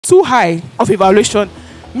too high of evaluation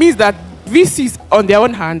means that VCs on their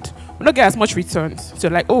own hand will not get as much returns. So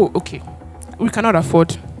like, oh, okay, we cannot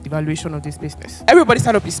afford the valuation of this business. Everybody's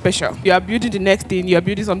startup is special. You are building the next thing, you are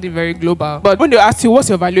building something very global. But when they ask you what's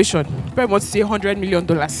your valuation, you probably want to say $100 million,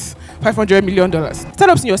 $500 million.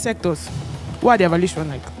 Startups in your sectors, what are their valuation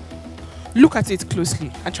like? Look at it closely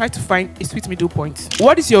and try to find a sweet middle point.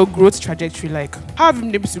 What is your growth trajectory like? How have you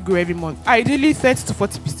been able to grow every month? Ideally 30 to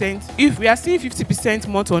 40%. If we are seeing 50%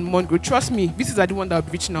 month on month growth, trust me, this is the one that will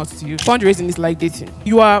be reaching out to you. Fundraising is like dating.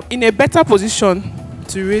 You are in a better position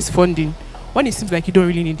to raise funding when it seems like you don't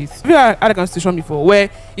really need it. We had a conversation before where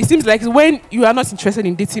it seems like when you are not interested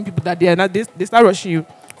in dating people that they start rushing you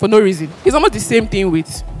for no reason. It's almost the same thing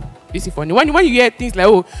with VC funding. When you hear things like,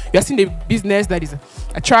 oh, you are seeing a business that is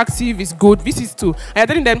attractive, is good, VCs too, and you're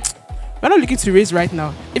telling them, we're not looking to raise right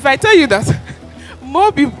now. If I tell you that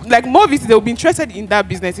more people, like more VCs, they will be interested in that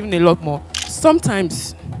business even a lot more.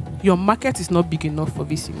 Sometimes your market is not big enough for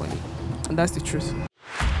VC money, and that's the truth.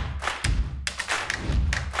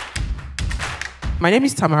 My name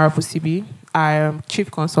is Tamara Posibi. I am Chief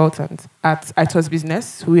Consultant at Irtus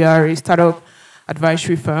Business. We are a startup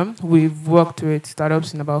advisory firm. We've worked with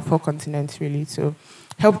startups in about 4 continents, really, to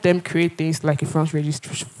help them create things like a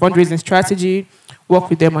fundraising strategy, work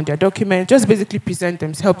with them on their document, just basically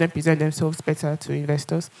help them present themselves better to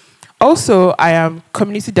investors. Also, I am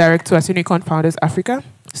Community Director at Unicorn Founders Africa.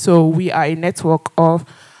 So we are a network of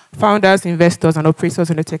founders, investors, and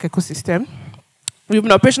operators in the tech ecosystem. We've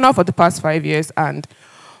been operational for the past 5 years, and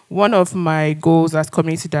one of my goals as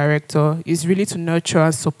community director is really to nurture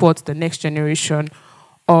and support the next generation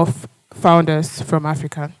of founders from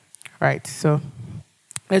Africa. Right, so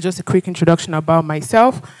that's just a quick introduction about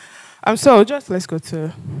myself. So let's go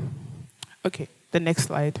to, the next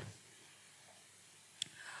slide.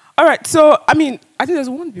 All right, so, I think there's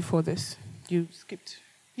one before this. You skipped.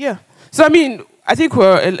 Yeah. So, I think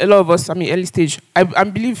we're a lot of us, early stage. I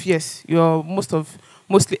believe, yes, you're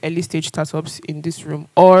mostly early stage startups in this room,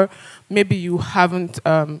 or maybe you haven't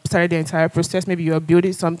started the entire process, maybe you're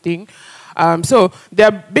building something. So there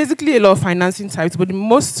are basically a lot of financing types, but the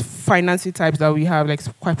most financing types that we have, like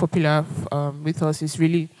quite popular with us, is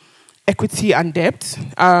really equity and debt.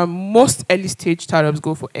 Most early stage startups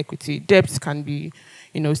go for equity. Debt can be,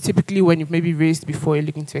 typically when you've maybe raised before you're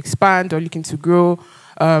looking to expand or looking to grow,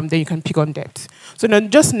 then you can pick on debt. So then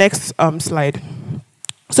just next slide.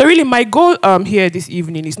 So really my goal here this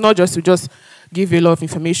evening is not just to give you a lot of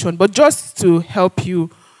information, but just to help you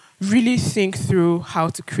really think through how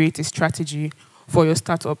to create a strategy for your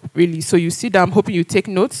startup, really. So you sit down, I'm hoping you take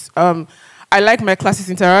notes. I like my classes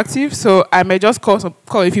interactive, so I may just call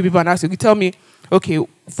a few people and ask you, tell me, okay,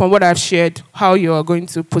 from what I've shared, how you're going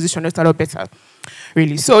to position your startup better,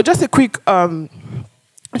 really. So just a quick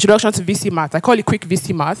introduction to VC math. I call it quick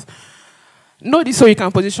VC math. Know this so you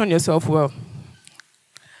can position yourself well.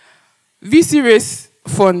 VC raise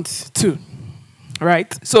funds too,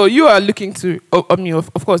 right? So you are looking to,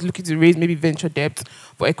 of course, looking to raise maybe venture debt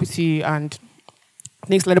for equity and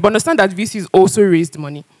things like that. But understand that VCs also raised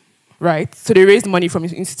money, right? So they raised money from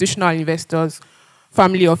institutional investors,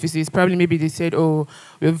 family offices. Probably maybe they said, oh,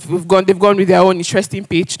 they've gone with their own interesting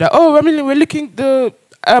pitch that, oh, we're looking, the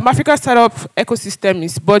Africa startup ecosystem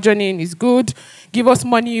is burgeoning, is good. Give us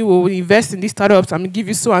money, we'll invest in these startups and give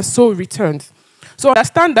you so and so returns. So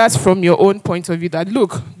understand that from your own point of view that,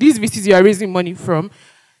 look, these VCs you are raising money from,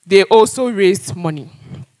 they also raised money.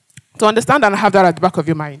 So understand and have that at the back of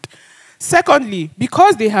your mind. Secondly,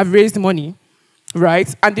 because they have raised money,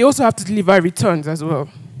 right, and they also have to deliver returns as well.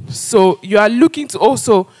 So you are looking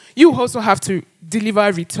to you also have to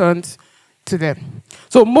deliver returns to them.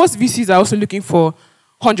 So most VCs are also looking for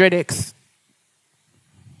 100x.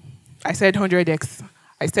 I said 100x.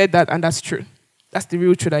 I said that, and that's true. That's the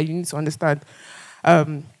real truth that you need to understand.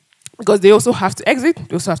 Because they also have to exit,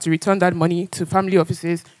 they also have to return that money to family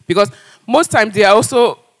offices, because most times they are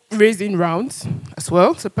also raising rounds as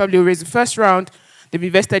well. So probably raise the first round, they've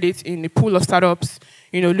invested it in a pool of startups,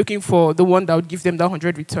 looking for the one that would give them that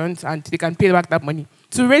 100 returns, and they can pay back that money.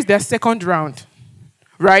 To raise their second round,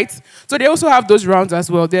 right? So they also have those rounds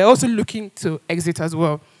as well. They're also looking to exit as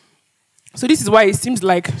well. So this is why it seems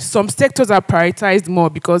like some sectors are prioritized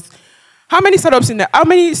more, because how many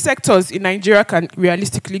sectors in Nigeria can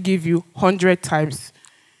realistically give you 100 times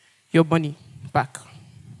your money back?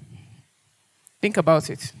 Think about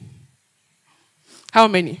it. How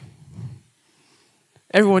many?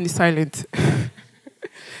 Everyone is silent.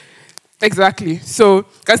 Exactly. So you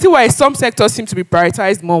can see why some sectors seem to be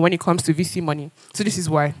prioritized more when it comes to VC money. So this is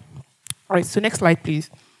why. All right, so next slide, please.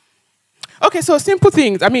 Okay, so simple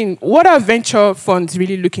things. I mean, what are venture funds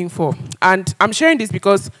really looking for? And I'm sharing this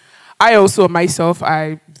because I also myself,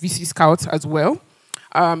 I VC scout as well.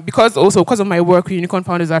 Because of my work with Unicorn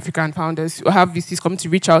Founders, African Founders, who have VCs coming to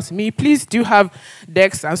reach out to me. Please do have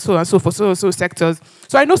decks and so for so sectors.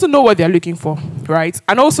 So I also know what they're looking for, right?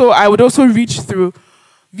 And also I would also reach through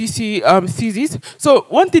VC theses. So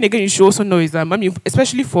one thing again you should also know is that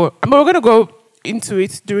especially we're going to go into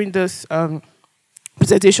it during this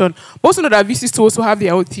presentation. But also know that VCs too also have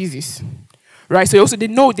their own thesis, right? So also they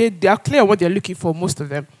know they are clear on what they're looking for, most of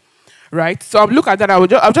them, right? So I'll look at that.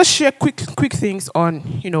 I'll just share quick things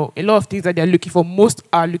on a lot of things that they're looking for. Most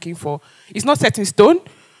are looking for. It's not set in stone.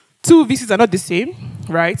 Two VCs are not the same,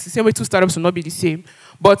 right? The same way two startups will not be the same.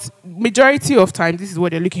 But majority of time, this is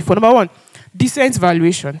what they're looking for. Number one, decent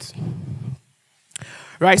valuations,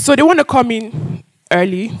 right? So they want to come in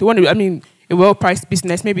early. They want to, a well-priced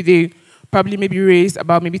business. Maybe they raised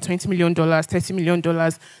about $20 million, $30 million.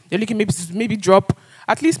 They're looking maybe drop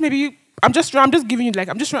at least maybe. I'm just giving you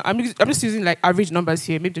I'm just using like average numbers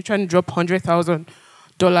here. Maybe they're trying to drop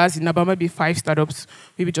 $100,000 in about maybe 5 startups,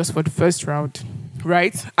 maybe just for the first round,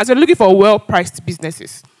 right? As you're looking for well-priced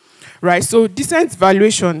businesses, right? So decent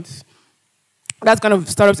valuations. That's kind of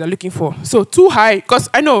startups they're looking for. So too high, because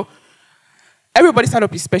I know everybody's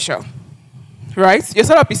startup is special, right? Your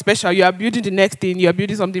startup is special. You are building the next thing. You are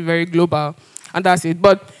building something very global, and that's it.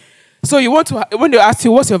 But so you want to, when they ask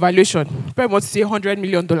you what's your valuation, you probably want to say $100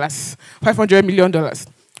 million, $500 million,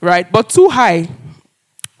 right? But too high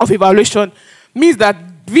of a valuation means that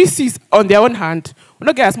VCs on their own hand will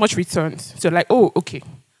not get as much returns. So like, oh, okay,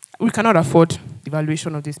 we cannot afford the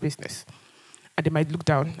valuation of this business. And they might look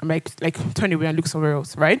down, and might like turn away and look somewhere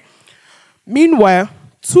else, right? Meanwhile,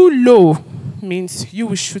 too low means you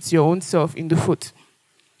will shoot your own self in the foot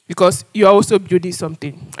because you are also building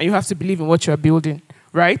something, and you have to believe in what you are building,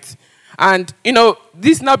 right? And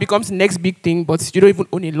this now becomes the next big thing, but you don't even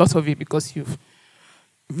own a lot of it because you've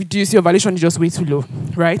reduced your valuation is just way too low,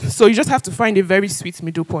 right? So you just have to find a very sweet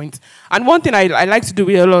middle point. And one thing I like to do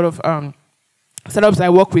with a lot of startups I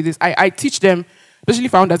work with is I teach them, especially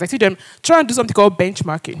founders, I teach them, try and do something called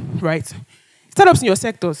benchmarking, right? Startups in your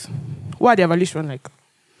sectors, what are their valuation like?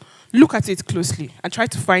 Look at it closely and try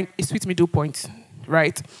to find a sweet middle point,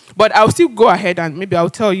 right? But I'll still go ahead and maybe I'll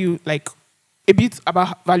tell you like a bit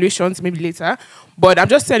about valuations maybe later. But I'm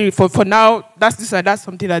just telling you for now, that's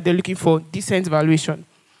something that they're looking for, decent valuation.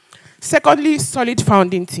 Secondly, solid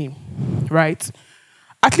founding team, right?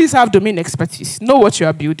 At least have domain expertise. Know what you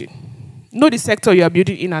are building. Know the sector you are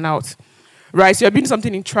building in and out, right? So you're building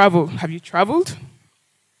something in travel. Have you traveled?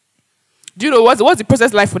 Do you know what's the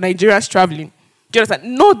process like for Nigerians traveling? Do you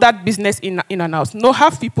understand? Know that business in and out.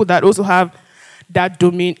 Have people that also have that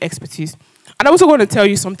domain expertise. And I also want to tell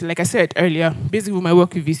you something, like I said earlier, basically with my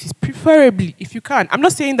work with VCs, preferably, if you can. I'm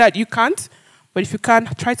not saying that you can't, but if you can,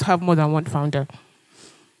 try to have more than one founder.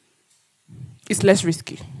 It's less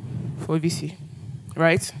risky for a VC,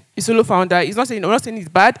 right? A solo founder, I'm not saying it's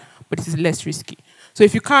bad, but it is less risky. So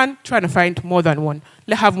if you can, try to find more than one.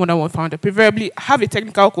 Let's have more than one founder. Preferably, have a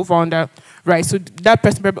technical co-founder, right? So that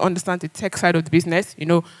person probably understands the tech side of the business.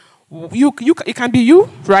 It can be you,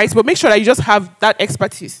 right? But make sure that you just have that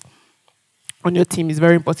expertise on your team is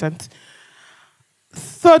very important.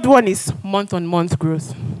 Third one is month-on-month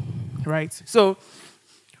growth, right? So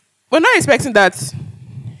we're not expecting that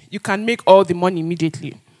you can make all the money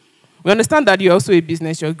immediately. We understand that you're also a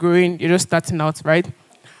business, you're growing, you're just starting out, right?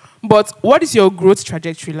 But what is your growth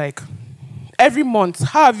trajectory like? Every month,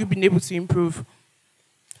 how have you been able to improve?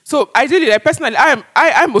 So ideally, like personally,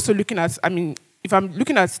 I'm also looking at, if I'm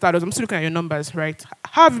looking at startups, I'm also looking at your numbers, right?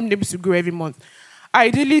 How have you been able to grow every month?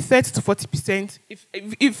 Ideally, 30 to 40%.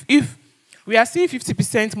 If we are seeing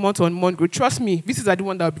 50% month-on-month growth, trust me, this is the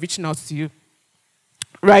one that will be reaching out to you,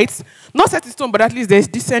 right? Not set in stone, but at least there's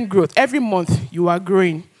decent growth. Every month, you are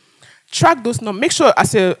growing. Track those numbers. Make sure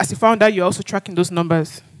as a founder, you're also tracking those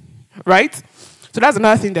numbers, right? So that's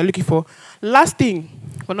another thing they're looking for. Last thing,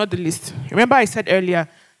 but not the least. Remember I said earlier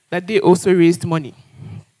that they also raised money,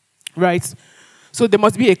 right? So there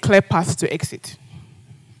must be a clear path to exit.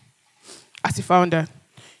 As a founder,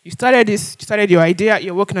 you started your idea,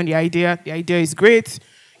 you're working on the idea is great,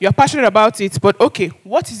 you're passionate about it, but okay,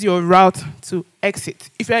 what is your route to exit?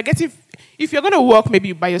 If you're going to work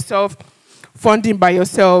maybe by yourself, funding by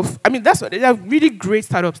yourself, they are really great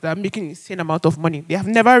startups that are making an insane amount of money. They have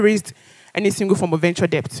never raised any single form of venture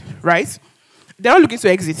debt, right? They're not looking to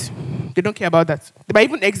exit. They don't care about that. They might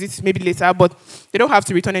even exit maybe later, but they don't have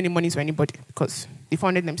to return any money to anybody because they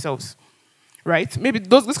founded themselves. Right? Maybe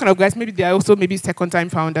those kind of guys, maybe they are also maybe second-time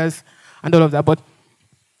founders and all of that. But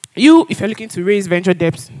if you're looking to raise venture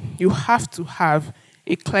debt, you have to have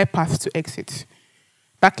a clear path to exit.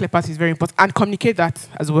 That clear path is very important, and communicate that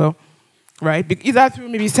as well, right? Either through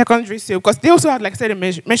maybe secondary sale, because they also have, like I said,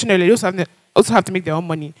 mentioned earlier, they also have to make their own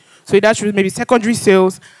money. So either through maybe secondary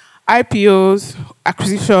sales, IPOs,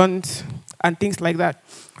 acquisitions, and things like that,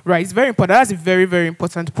 right? It's very important. That's a very, very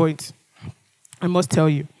important point, I must tell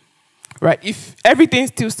you, right? If everything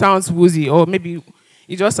still sounds woozy, or maybe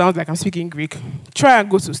it just sounds like I'm speaking Greek, try and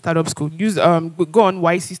go to startup school. Go on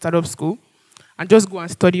YC startup school, and just go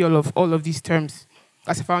and study all of these terms.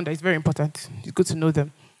 As a founder, it's very important. It's good to know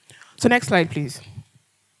them. So next slide, please.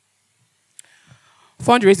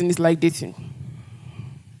 Fundraising is like dating.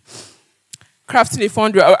 Crafting a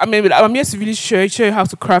fundraiser. I'm here to really show you how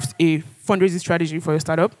to craft a fundraising strategy for your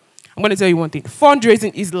startup. I'm going to tell you one thing.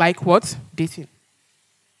 Fundraising is like what? Dating.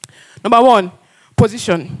 Number one,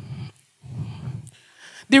 position.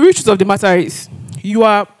 The real truth of the matter is you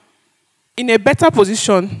are in a better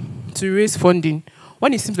position to raise funding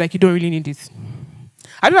when it seems like you don't really need it.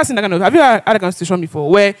 Have you ever seen that have you had that kind of situation before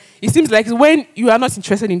where it seems like when you are not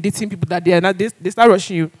interested in dating people that they start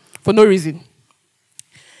rushing you for no reason?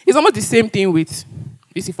 It's almost the same thing with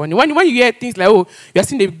VC funding. When you hear things like, oh, you are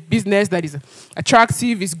seeing a business that is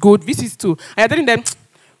attractive, is good, VCs too, and you're telling them,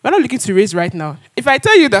 we're not looking to raise right now. If I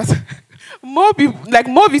tell you that more people, like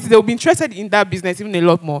more VCs, they will be interested in that business even a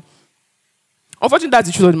lot more. Unfortunately, that's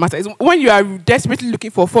the truth of the matter. Is when you are desperately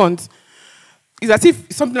looking for funds, it's as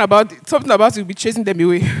if something about it will be chasing them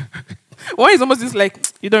away. One is almost just like,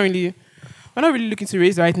 we're not really looking to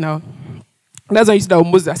raise right now. That's why you see that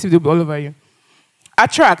almost as if they'll be all over you.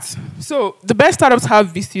 Attract. So the best startups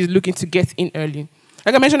have VCs looking to get in early.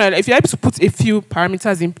 Like I mentioned earlier, if you're able to put a few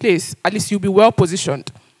parameters in place, at least you'll be well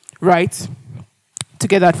positioned, right, to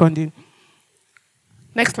get that funding.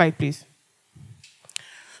 Next slide, please.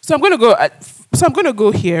 So I'm going to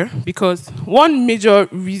go here because one major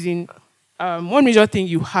thing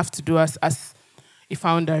you have to do as a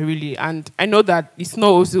founder, really, and I know that it's not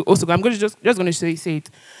also I'm going to just going to say it.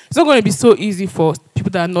 It's not going to be so easy for people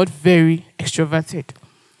that are not very extroverted,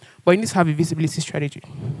 but you need to have a visibility strategy.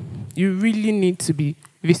 You really need to be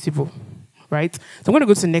visible, right? So I'm going to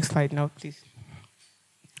go to the next slide now, please.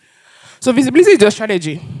 So visibility is your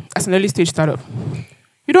strategy as an early stage startup.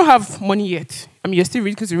 You don't have money yet. You're still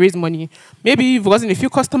looking to raise money. Maybe you've gotten a few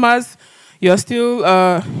customers. You're still,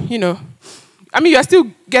 you're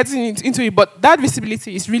still getting into it, but that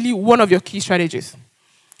visibility is really one of your key strategies,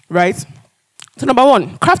 right? So number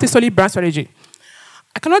one, craft a solid brand strategy.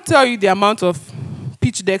 I cannot tell you the amount of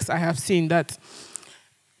pitch decks I have seen that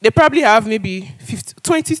they probably have maybe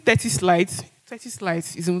 20, 30 slides. 30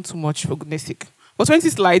 slides isn't too much, for goodness sake. But 20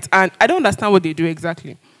 slides, and I don't understand what they do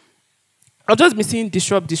exactly. I'll just be seeing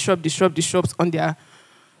disrupt on their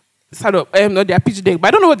startup, not their pitch deck, but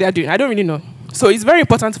I don't know what they're doing. I don't really know. So it's very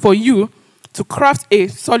important for you to craft a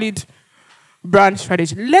solid brand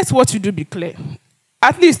strategy. Let what you do be clear.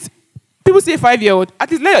 At least, people say 5-year-old,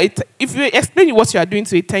 at least if you explain what you are doing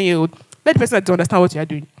to a 10-year-old, let the person understand what you are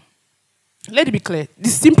doing. Let it be clear. The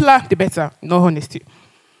simpler, the better, in all honesty.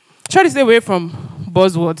 Try to stay away from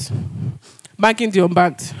buzzwords. Banking the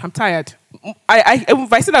unbanked. I'm tired.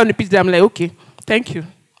 If I sit down on the pitch there, I'm like, okay, thank you,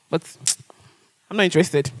 but I'm not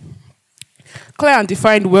interested. Clear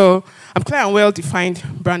and well-defined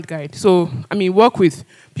brand guide. So, work with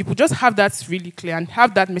people. Just have that really clear and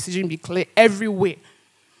have that messaging be clear everywhere,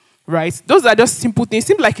 right? Those are just simple things. It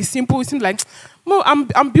seems like it's simple. It seems like, well,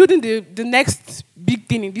 I'm building the next big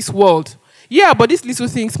thing in this world. Yeah, but these little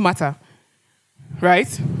things matter, right?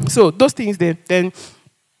 So those things then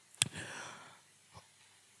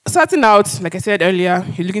starting out, like I said earlier,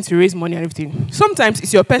 you're looking to raise money and everything. Sometimes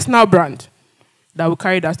it's your personal brand that will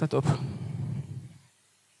carry that startup.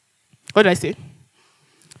 What did I say?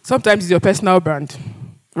 Sometimes it's your personal brand,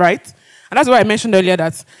 right? And that's why I mentioned earlier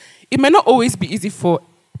that it may not always be easy for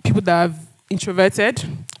people that are introverted,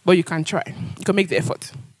 but you can try. You can make the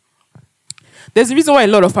effort. There's a reason why a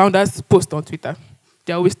lot of founders post on Twitter.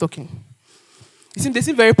 They're always talking. They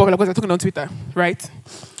seem very popular because they're talking on Twitter, right?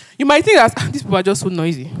 You might think that these people are just so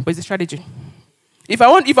noisy, but it's a strategy. If I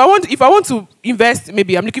want to invest,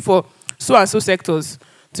 maybe I'm looking for so and so sectors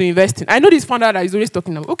to invest in. I know this founder that is always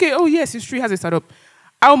talking about, okay, oh yes, his tree has a startup.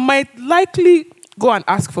 I might likely go and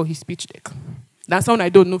ask for his pitch deck. That's someone I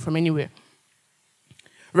don't know from anywhere.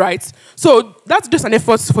 Right? So that's just an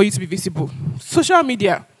effort for you to be visible. Social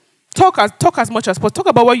media, talk as much as possible. Talk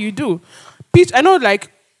about what you do. Pitch, I know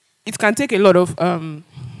it can take a lot of,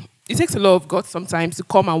 it takes a lot of guts sometimes to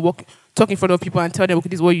come and talk in front of people and tell them, okay,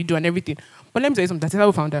 this is what you do and everything. But let me tell you something, as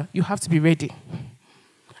a founder, you have to be ready.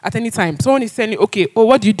 At any time, someone is telling you, okay, oh,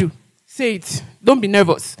 what do you do? Say it. Don't be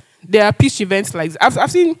nervous. There are pitch events like this.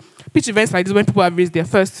 I've seen Pitch events like this when people have raised their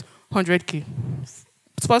first 100K,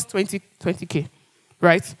 first 20K,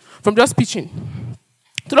 right? From just pitching.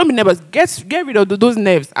 So don't be nervous. Get rid of those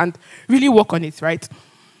nerves and really work on it, right?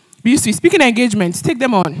 Be used to speaking engagements, take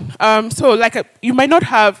them on. So you might not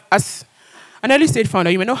have, as an early stage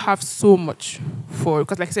founder, you may not have so much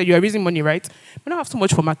because like I said, you are raising money, right? You may not have so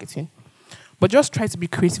much for marketing. But just try to be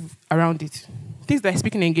creative around it. Things like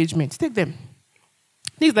speaking engagements, take them.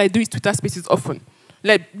 Things like doing Twitter spaces often.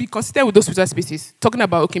 Like, be consistent with those Twitter spaces. Talking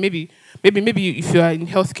about, okay, maybe if you are in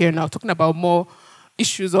healthcare now, talking about more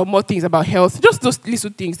issues or more things about health, just those little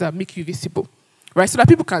things that make you visible, right? So that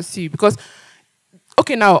people can see you. Because,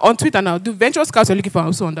 okay, now, on Twitter now, the venture scouts you're looking for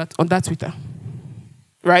also on that Twitter,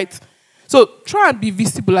 right? So try and be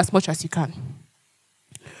visible as much as you can,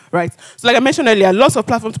 right? So like I mentioned earlier, lots of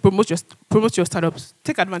platforms to promote your startups.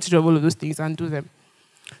 Take advantage of all of those things and do them.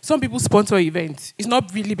 Some people sponsor events. It's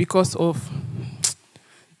not really because of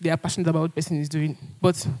they are passionate about what the person is doing,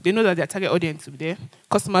 but they know that their target audience will be there,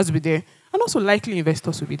 customers will be there, and also likely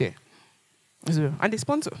investors will be there as well. And they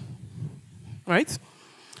sponsor, right?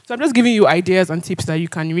 So I'm just giving you ideas and tips that you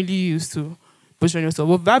can really use to position yourself.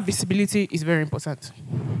 Well, that visibility is very important.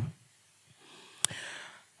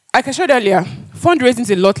 Like I showed earlier, fundraising is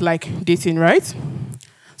a lot like dating, right?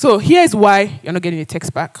 So here's why you're not getting a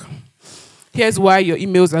text back. Here's why your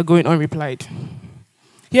emails are going unreplied.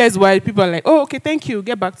 Here's why people are like, oh, okay, thank you,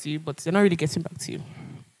 get back to you, but they're not really getting back to you.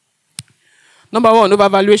 Number one,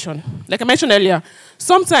 overvaluation. Like I mentioned earlier,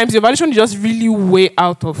 sometimes your valuation is just really way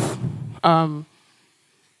out of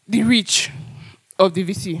the reach of the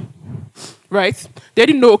VC, right? They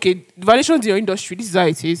didn't know, okay, the valuation in your industry, this is how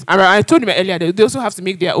it is. And I told them earlier, they also have to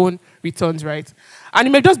make their own returns, right? And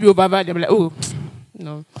it may just be overvalued. They'll be like, oh,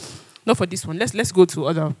 no, not for this one. Let's go to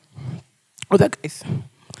other guys.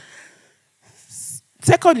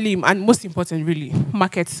 Secondly, and most important really,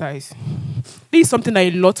 market size. This is something that a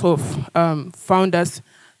lot of founders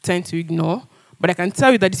tend to ignore, but I can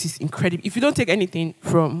tell you that this is incredible. If you don't take anything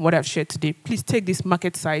from what I've shared today, please take this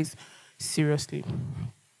market size seriously.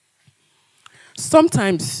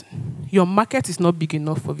 Sometimes your market is not big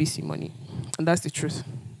enough for VC money, and that's the truth.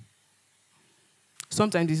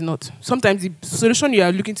 Sometimes it's not. Sometimes the solution you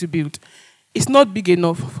are looking to build is not big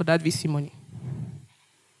enough for that VC money.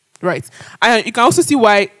 Right. And you can also see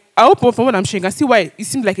why, I hope from what I'm sharing, I see why it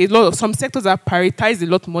seems like some sectors are prioritized a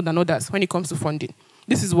lot more than others when it comes to funding.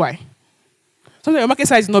 This is why. Sometimes your market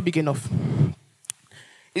size is not big enough.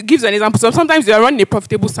 It gives an example. So sometimes you are running a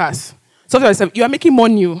profitable SaaS. Sometimes you are making more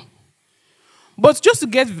new. But just to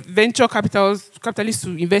get venture capitalists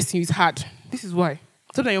to invest in you is hard. This is why.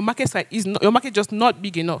 Sometimes your market size your market just not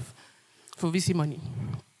big enough for VC money.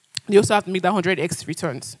 You also have to make that 100x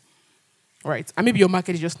returns. Right, and maybe your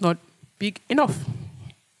market is just not big enough.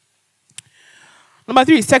 Number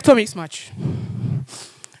 3 is sector mismatch.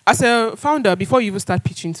 As a founder, before you even start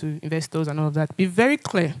pitching to investors and all of that, be very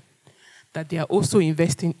clear that they are also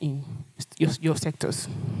investing in your sectors.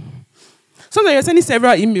 Sometimes you're sending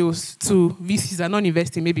several emails to VCs that are not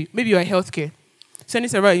investing. Maybe you're a healthcare. Sending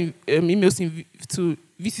several emails to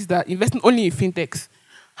VCs that are investing only in fintechs.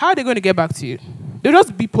 How are they going to get back to you? They'll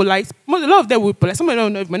just be polite. A lot of them will be polite. Some might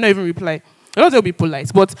not even reply. A lot of them will be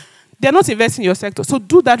polite. But they're not investing in your sector. So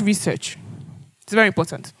do that research. It's very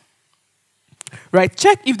important. Right?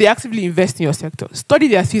 Check if they actively invest in your sector. Study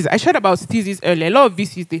their thesis. I shared about thesis earlier. A lot of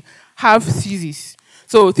VCs, they have thesis.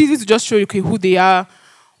 So thesis just show you who they are,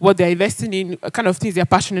 what they're investing in, what kind of things they're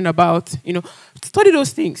passionate about. Study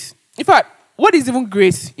those things. In fact, what is even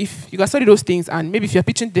great if you can study those things and maybe if you're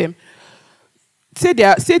pitching them, say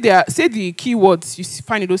the keywords you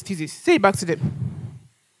find in those theses. Say it back to them.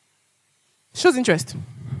 Shows interest.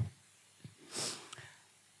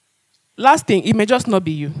 Last thing, it may just not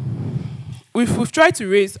be you. We've tried to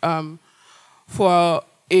raise for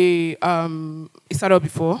a startup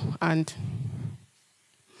before, and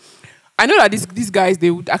I know that these guys,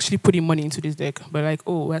 they would actually put in money into this deck, but like,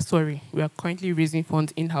 oh, we're sorry, we are currently raising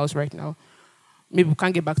funds in-house right now. Maybe we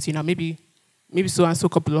can't get back to you now. Maybe so and so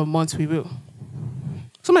couple of months we will.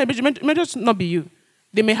 So it may just not be you.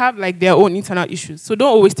 They may have like their own internal issues. So don't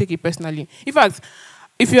always take it personally. In fact,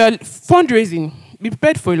 if you are fundraising, be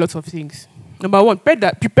prepared for a lot of things. Number one,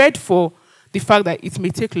 prepared for the fact that it may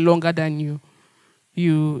take longer than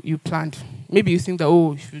you planned. Maybe you think that,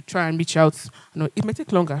 oh, if you try and reach out, no, it may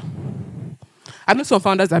take longer. I know some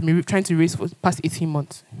founders that have been trying to raise for the past 18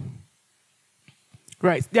 months.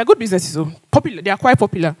 Right. They are good businesses, so popular. They are quite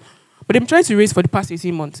popular. But they've been trying to raise for the past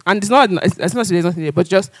 18 months. And it's not there's nothing there, but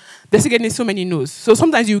just they're still getting so many no's. So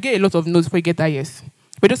sometimes you get a lot of no's before you get that yes.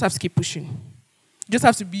 But you just have to keep pushing. You just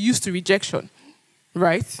have to be used to rejection.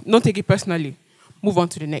 Right? Don't take it personally. move on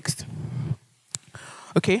to the next.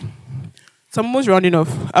 Okay, so I'm almost rounding off.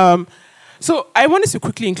 So I wanted to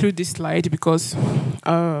quickly include this slide because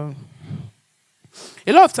a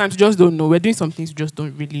lot of times we just don't know. We're doing some things we just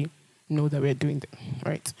don't really know that we're doing them,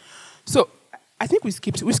 right? So I think we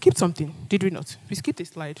skipped something, did we not? We skipped a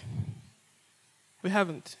slide. We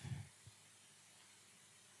haven't.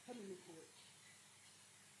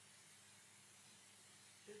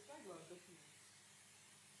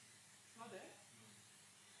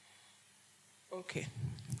 Okay.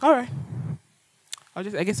 All right.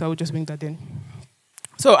 I guess I will just bring that in.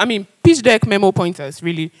 So, I mean, pitch deck memo pointers,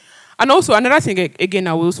 really. And also, another thing, again,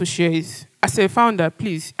 I will also share is, as a founder,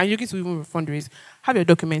 please, and you're looking to even fundraise, have your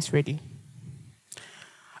documents ready.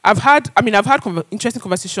 I've had interesting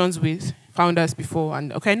conversations with founders before,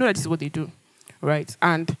 and okay, I know that this is what they do, right?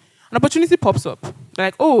 And an opportunity pops up. They're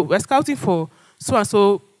like, oh, we're scouting for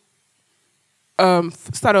so-and-so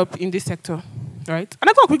startup in this sector, right? And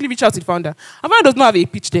I can quickly reach out to the founder. And founder does not have a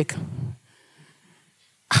pitch deck.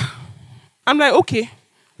 I'm like, okay,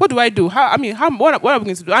 what do I do? What am I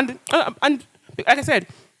going to do? And like I said,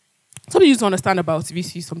 something you need to understand about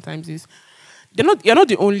VC sometimes is you're not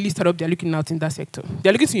the only startup they're looking at in that sector.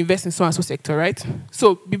 They're looking to invest in so and so sector, right?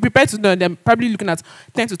 So be prepared to know they're probably looking at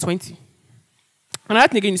 10 to 20. Another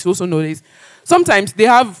thing again is to also know is sometimes they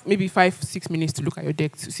have maybe 5-6 minutes to look at your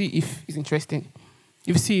deck to see if it's interesting.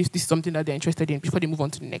 You see if this is something that they're interested in before they move on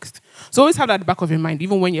to the next. So always have that at the back of your mind,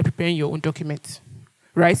 even when you're preparing your own documents,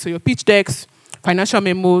 right? So your pitch decks, financial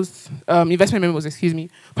memos, investment memos,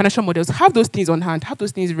 financial models, have those things on hand, have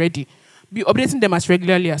those things ready. Be updating them as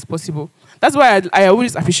regularly as possible. That's why I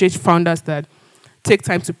always appreciate founders that take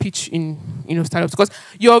time to pitch in startups, because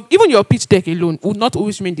even your pitch deck alone will not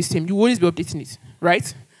always remain the same. You will always be updating it,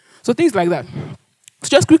 right? So things like that. So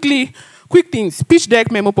just quick things, pitch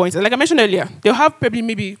deck, memo points. And like I mentioned earlier, they'll have probably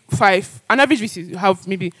maybe an average VC, you have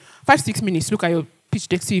maybe 5-6 minutes to look at your pitch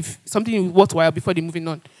deck, see if something is worthwhile before they're moving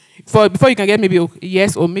on. Before you can get maybe a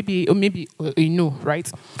yes or maybe a no, right?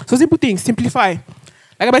 So simple things, simplify.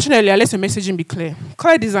 Like I mentioned earlier, let your messaging be clear.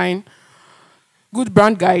 Clear design, good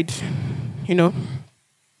brand guide,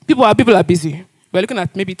 People are busy. We're looking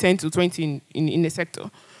at maybe 10 to 20 in the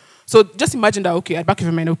sector. So just imagine that, okay, at the back of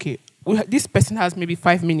your mind, okay, this person has maybe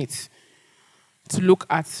 5 minutes to look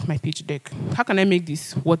at my pitch deck. How can I make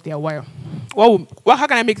this worth their while? How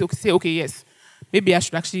can I make it say, okay, yes, maybe I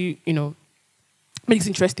should actually, make this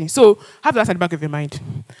interesting. So have that at the back of your mind.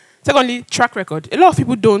 Secondly, track record. A lot of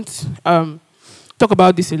people don't talk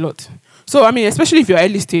about this a lot. So, especially if you're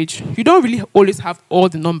early stage, you don't really always have all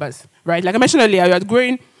the numbers, right? Like I mentioned earlier, you're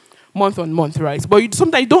growing month on month, right? But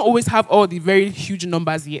sometimes you don't always have all the very huge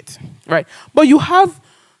numbers yet, right? But you have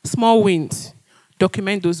small wins.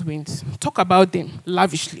 Document those wins. Talk about them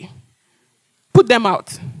lavishly. Put them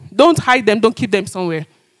out. Don't hide them. Don't keep them somewhere.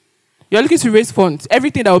 You're looking to raise funds.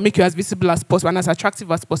 Everything that will make you as visible as possible and as attractive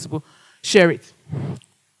as possible, share it.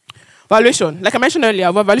 Valuation. Like I mentioned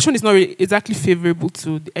earlier, valuation is not really exactly favorable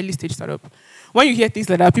to the early stage startup. When you hear things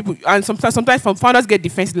like that, people, and sometimes founders get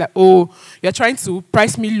defensive, like, oh, you're trying to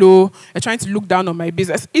price me low, you're trying to look down on my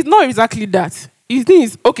business. It's not exactly that. The thing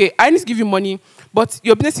is, okay, I need to give you money, but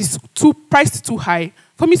your business is priced too high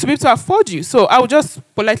for me to be able to afford you. So I will just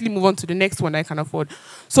politely move on to the next one I can afford.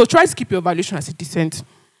 So try to keep your valuation as a decent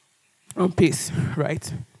pace,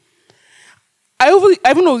 right? I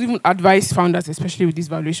even advise founders, especially with this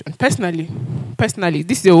valuation. Personally,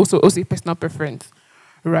 this is also a personal preference,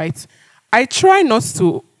 right? I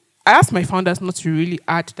ask my founders not to really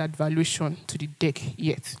add that valuation to the deck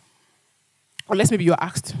yet. Unless maybe you're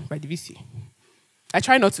asked by the VC. I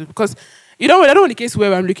try not to, because I don't want the case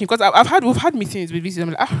where I'm looking, because we've had meetings with VCs.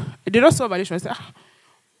 I'm like, they don't saw valuation. I say,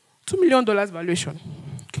 $2 million valuation.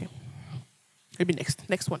 Okay. Maybe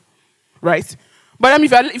next one. Right? But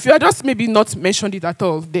if you are just maybe not mentioned it at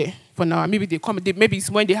all there for now, maybe maybe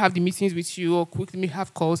it's when they have the meetings with you or quickly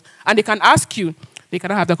have calls, and they can ask you, they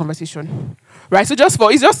cannot have that conversation. Right? So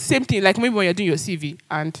it's just the same thing, like maybe when you're doing your CV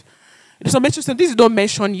and there's some mention, this is not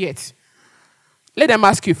mentioned yet. Let them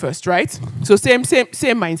ask you first, right? So same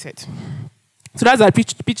mindset. So that's our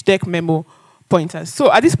pitch deck memo pointers.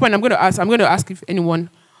 So at this point, I'm going to ask if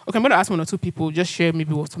anyone, okay, I'm going to ask one or two people, just share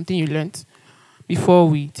maybe something you learned before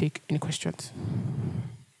we take any questions.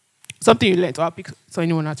 Something you learned, or I'll pick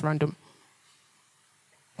anyone at random.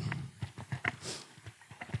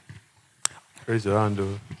 Raise your hand,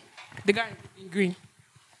 though. The guy in green.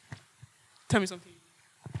 Tell me something.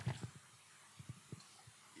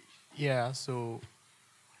 Yeah, so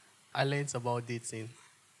I learned about dating.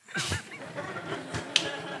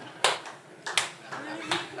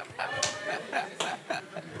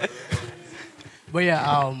 But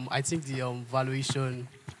yeah, I think the valuation,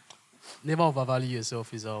 never overvalue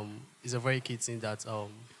yourself is a very key thing that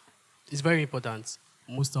is very important.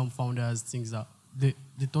 Most founders think that the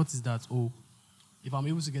thought is that, oh, if I'm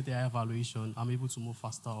able to get a higher valuation, I'm able to move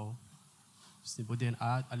faster. But then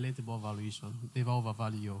I learned about valuation. Never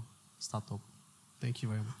overvalue your startup. Thank you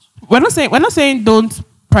very much. We're not saying don't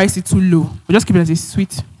price it too low. We just keep it as a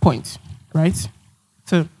sweet point, right?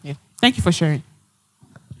 So yeah, thank you for sharing.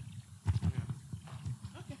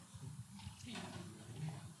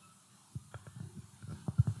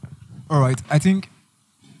 All right. I think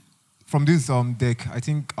from this deck, I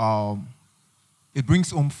think it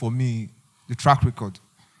brings home for me the track record,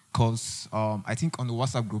 because I think on the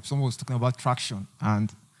WhatsApp group someone was talking about traction,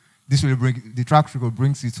 and this really the track record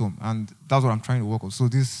brings it home, and that's what I'm trying to work on. So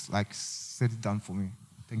this like set it down for me.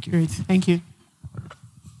 Thank you. Great, thank you.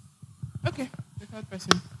 Okay, the third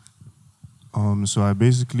person. So I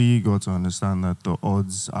basically got to understand that the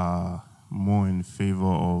odds are more in favor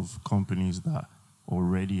of companies that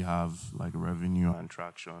already have like revenue and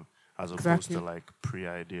traction, as opposed to like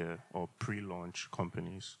pre-idea or pre-launch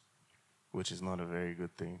companies, which is not a very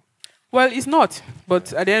good thing. Well, it's not,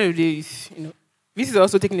 but at the end of the day, this is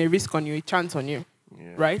also taking a risk on you, a chance on you,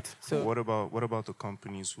 right? So what about the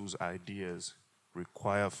companies whose ideas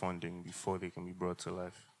require funding before they can be brought to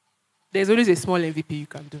life? There's always a small MVP you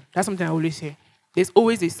can do. That's something I always say. There's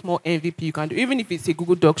always a small MVP you can do, even if it's a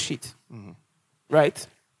Google Doc sheet, right?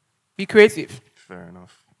 Be creative. Fair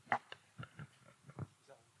enough.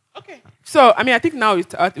 Okay. So, I think now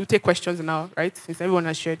we'll take questions now, right? Since everyone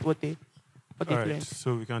has shared what they All right, learned.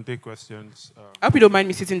 so we can take questions. I hope you don't mind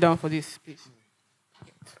me sitting down for this, please.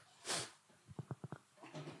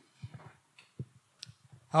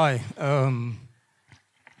 Hi,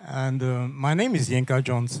 my name is Yinka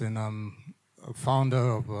Johnson. I'm a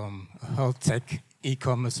founder of a health tech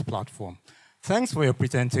e-commerce platform. Thanks for your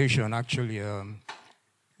presentation. Actually,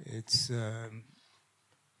 it's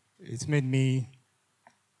made me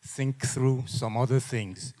think through some other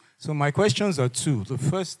things. So my questions are two. The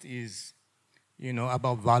first is,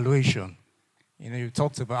 about valuation. You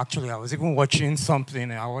talked about, actually, I was even watching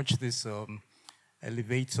something, I watched this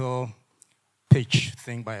elevator pitch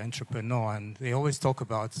thing by entrepreneur, and they always talk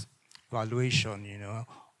about valuation,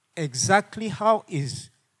 Exactly how is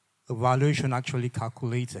a valuation actually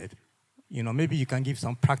calculated? Maybe you can give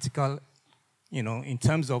some practical, in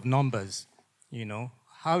terms of numbers,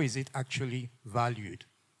 how is it actually valued?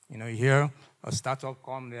 Here, a startup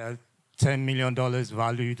there, $10 million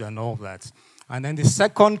valued and all that. And then the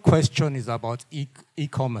second question is about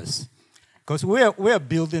e-commerce. Because we're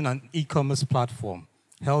building an e-commerce platform,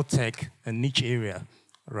 health tech, a niche area,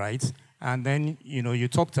 right? And then, you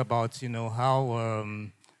talked about, how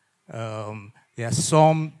there are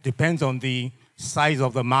some, depends on the size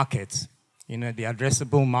of the market, the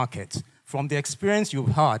addressable market. From the experience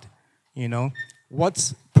you've had,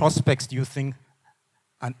 what prospects do you think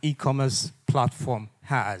an e-commerce platform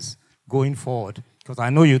has going forward? Because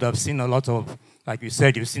I know you'd have seen a lot of, like you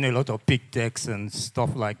said, you've seen a lot of big decks and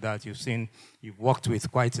stuff like that. You've worked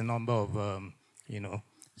with quite a number of,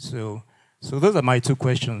 So those are my two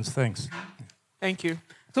questions. Thanks. Thank you.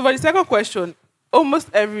 So for the second question, almost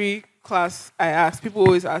every class I ask, people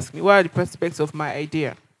always ask me, what are the prospects of my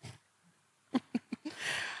idea?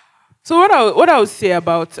 So what I would say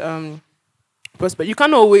about prospect, you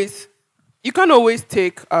can't always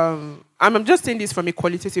take, I'm just saying this from a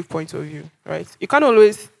qualitative point of view, right? You can't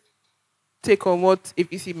always take on what a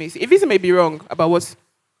VC may say. A VC may be wrong about what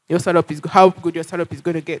your startup is, how good your startup is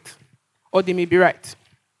going to get, or they may be right.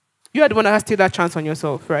 You are the one that has to take that chance on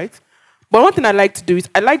yourself, right? But one thing I like to do is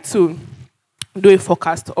I like to do a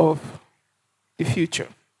forecast of the future.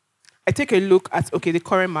 I take a look at, the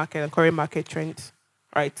current market and current market trends,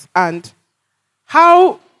 right? And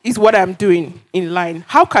how is what I'm doing in line?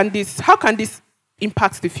 How can this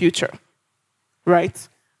impact the future, right?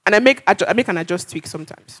 And I make an adjust tweak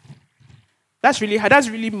sometimes. That's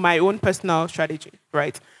really my own personal strategy,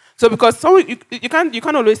 right? So because you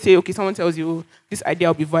can't always say, someone tells you this idea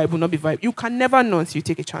will be viable, not be viable. You can never know until you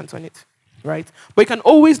take a chance on it, right? But you can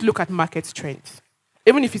always look at market trends,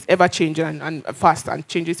 even if it's ever changing and fast and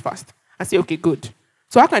changes fast, and say, good.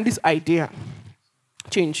 So how can this idea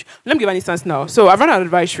change? Let me give an instance now. So I've run an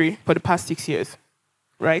advisory for the past 6 years,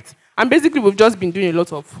 right? And basically we've just been doing a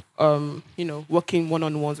lot of, working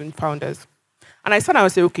one-on-ones with founders. And I sat down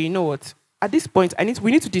and said, you know what? At this point, we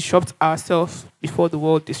need to disrupt ourselves before the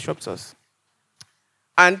world disrupts us.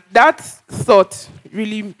 And that thought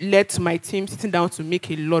really led to my team sitting down to make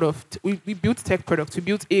a lot of. We built tech products.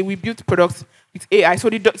 We built products with AI. So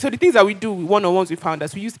the things that we do one-on-ones with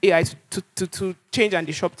founders, we use AI to change and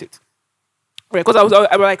disrupt it. Right? Because I was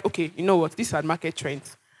like, okay, you know what? These are market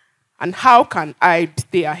trends. And how can I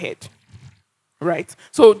stay ahead? Right?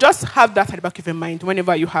 So just have that at the back of your mind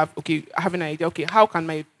whenever you have, okay, I have an idea, okay, how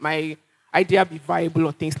can my idea be viable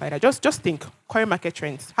or things like that? Just think, current market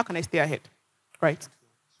trends, how can I stay ahead? Right?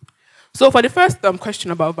 So for the first question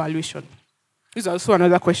about valuation, this is also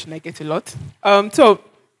another question I get a lot. So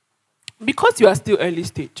because you are still early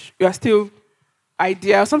stage, you are still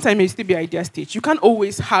idea, sometimes it still be idea stage, you can't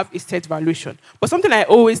always have a set valuation. But something I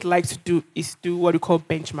always like to do is do what we call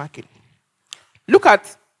benchmarking. Look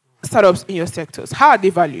at startups in your sectors. How are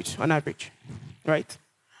they valued on average? Right?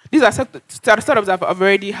 These are startups that have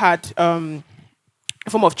already had a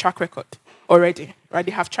form of track record already. Right?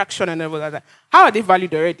 They have traction and everything like that. How are they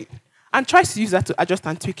valued already? And try to use that to adjust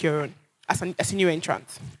and tweak your own as a new entrant.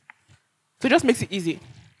 So it just makes it easy.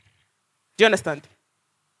 Do you understand?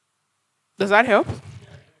 Does that help?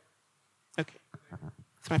 Okay.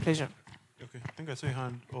 It's my pleasure. Okay, I think I saw a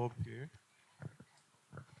hand up here.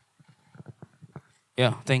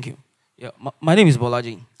 Yeah, thank you. Yeah, my name is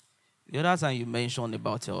Bolaji. The other time you mentioned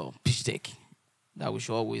about your pitch deck, that we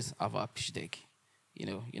should always have our pitch deck.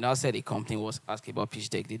 You now said a company was asking about pitch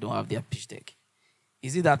deck, they don't have their pitch deck.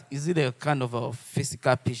 Is it a kind of a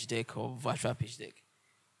physical pitch deck or virtual pitch deck?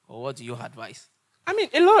 Or what do you advise? I mean,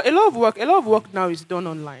 a lot of work now is done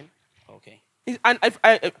online. Okay. And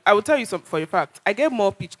I will tell you some for a fact. I get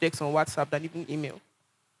more pitch decks on WhatsApp than even email.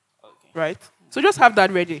 Okay. Right? So just have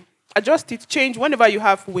that ready. Adjust it, change whenever you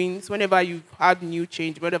have wins, whenever you've had new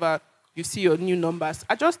change, whenever you see your new numbers.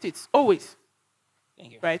 Adjust it, always.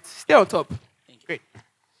 Thank you. Right? Stay on top. Thank you. Great.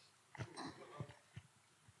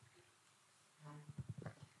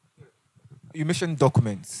 You mentioned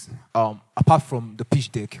documents. Apart from the pitch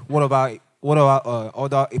deck, what about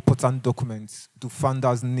other important documents do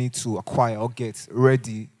funders need to acquire or get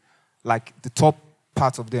ready? Like the top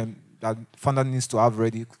part of them that funder needs to have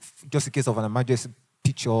ready, just in case of an emergency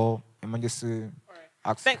picture, emergency.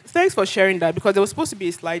 Thanks for sharing that, because there was supposed to be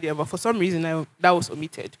a slide there, but for some reason that was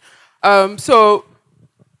omitted. So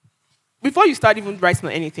before you start even writing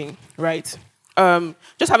on anything, right?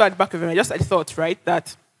 Just have at the back of your mind, just a thought, right?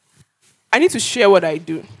 That I need to share what I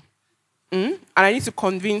do, and I need to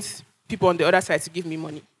convince people on the other side to give me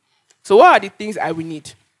money. So what are the things I will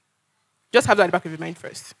need? Just have that at the back of your mind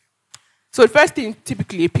first. So the first thing,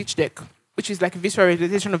 typically a pitch deck, which is like a visual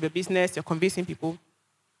representation of your business. You're convincing people.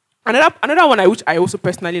 Another one which I also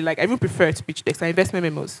personally like, I even prefer to pitch decks, are investment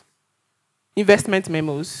memos. Investment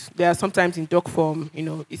memos. They are sometimes in doc form.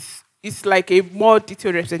 It's like a more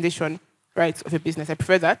detailed representation, right, of your business. I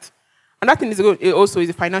prefer that. Another thing is also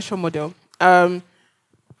a financial model.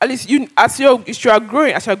 At least as you are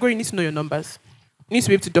growing, you need to know your numbers. You need to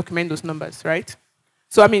be able to document those numbers, right?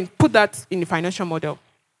 So put that in the financial model.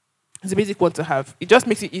 It's a basic one to have. It just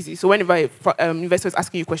makes it easy. So whenever investor is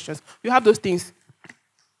asking you questions, you have those things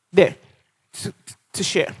there to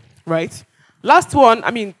share, right? Last one,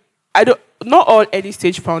 not all early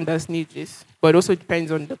stage founders need this, but it also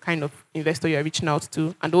depends on the kind of investor you're reaching out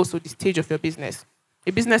to and also the stage of your business.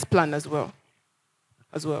 A business plan as well.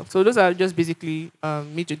 So those are just basically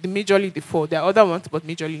majorly the four. There are other ones, but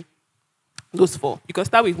majorly those four. You can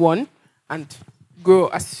start with one and grow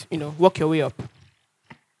as, work your way up.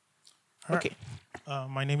 Okay.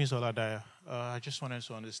 My name is Oladaya. I just wanted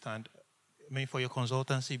to understand, for your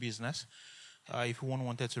consultancy business, if one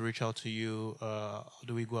wanted to reach out to you, how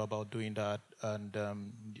do we go about doing that? And are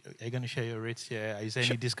you going to share your rates here? Is there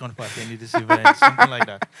any discount for any of this event? Something like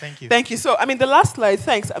that. Thank you. Thank you. So, the last slide,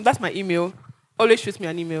 thanks. That's my email. Always shoot me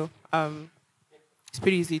an email. It's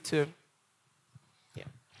pretty easy to, yeah.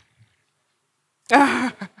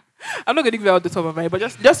 I'm not going to give it out the top of my head, but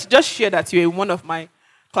just share that you're in one of my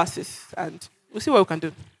classes, and we'll see what we can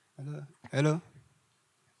do. Hello.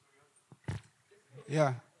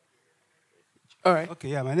 Yeah. All right. Okay,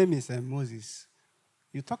 yeah, my name is Moses.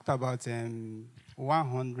 You talked about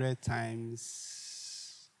 100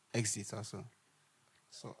 times exit also.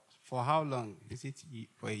 So for how long? Is it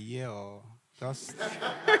for a year or just?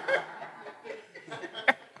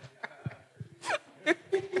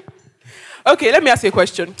 Okay, let me ask you a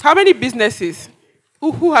question. How many businesses,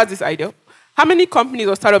 who has this idea? How many companies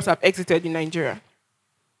or startups have exited in Nigeria?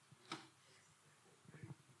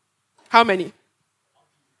 How many?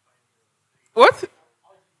 What?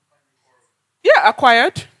 Yeah,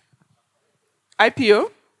 acquired.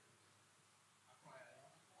 IPO.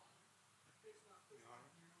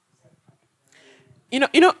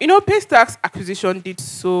 Paystack's acquisition did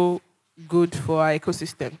so good for our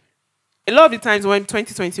ecosystem. A lot of the times when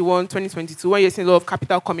 2021, 2022, when you're seeing a lot of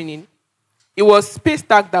capital coming in, it was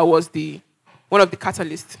Paystack that was one of the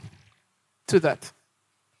catalysts to that.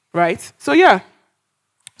 right? So yeah.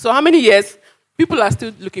 So how many years? People are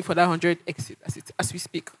still looking for that 100 exit as we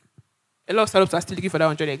speak. A lot of startups are still looking for that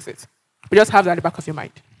 100 exit. We just have that at the back of your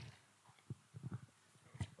mind.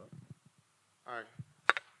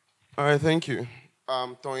 All right, thank you.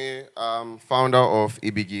 Tony, founder of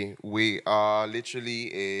Ibigi. We are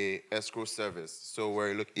literally a escrow service. So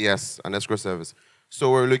an escrow service.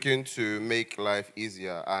 So we're looking to make life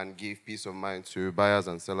easier and give peace of mind to buyers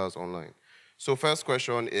and sellers online. So first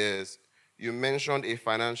question is, you mentioned a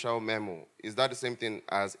financial memo. Is that the same thing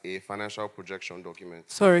as a financial projection document?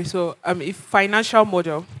 Sorry, so a financial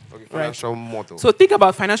model. Okay, financial model. So think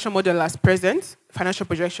about financial model as present, financial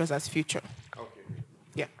projections as future. Okay.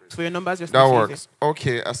 Yeah, so your numbers just That works.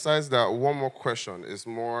 Okay, aside that, one more question is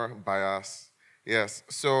more bias. Yes,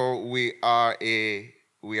 so we are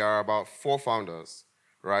about 4 founders,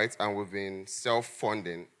 right? And we've been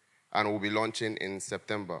self-funding and we'll be launching in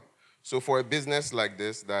September. So for a business like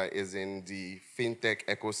this that is in the fintech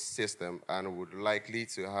ecosystem and would likely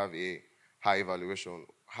to have a high valuation,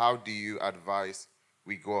 how do you advise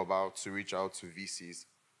we go about to reach out to VCs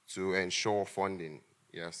to ensure funding?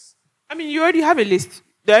 Yes. I mean, you already have a list.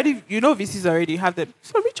 VCs already have them.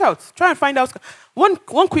 So reach out. Try and find out. One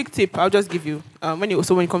quick tip I'll just give you when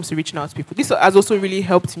it comes to reaching out to people. This has also really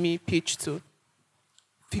helped me pitch to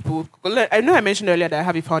people. I know I mentioned earlier that I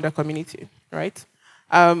have a founder community, right?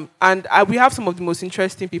 We have some of the most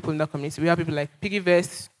interesting people in that community. We have people like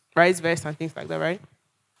Piggyvest, RiseVest, and things like that, right?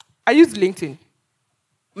 I used LinkedIn.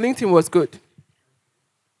 LinkedIn was good.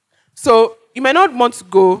 So you might not want to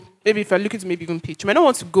go, maybe if you're looking to maybe even pitch, you might not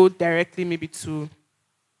want to go directly maybe to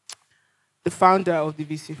the founder of the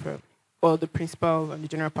VC firm or the principal and the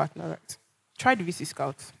general partner, right? Try the VC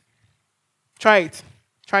Scouts. Try it.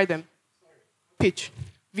 Try them. Pitch.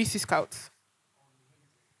 VC Scouts.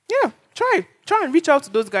 Yeah, try and reach out to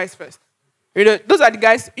those guys first. Those are the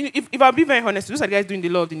guys, if I'll be very honest, those are the guys doing the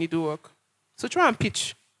lot of the needle work. So try and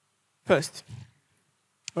pitch first,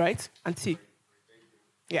 right? And see.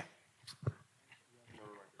 Yeah.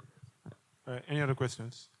 Any other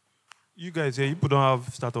questions? You guys here, you people don't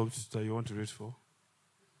have startups that you want to raise for?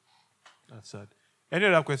 That's sad. Any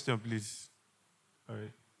other question, please? All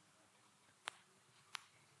right.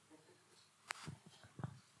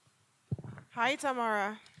 Hi,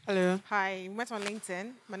 Tamara. Hello. Hi, we met on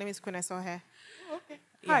LinkedIn. My name is Queen here. Oh, okay.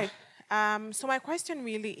 Yeah. Hi. So my question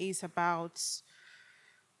really is about,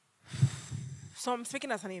 so I'm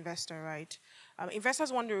speaking as an investor, right?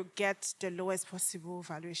 Investors want to get the lowest possible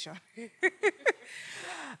valuation.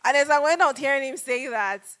 And as I went out hearing him say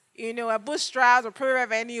that, a bootstrap or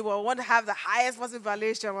pre-revenue will want to have the highest possible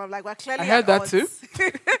valuation, I'm like, we're clearly at odds. I heard that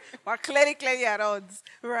too. We're clearly at odds,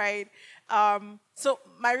 right? So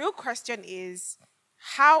my real question is,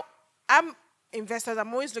 how I'm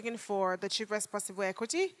always looking for the cheapest possible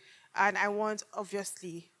equity, and I want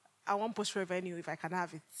post revenue if I can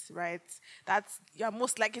have it, right? You're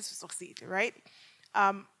most likely to succeed, right?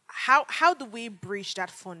 How do we bridge that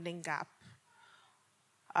funding gap?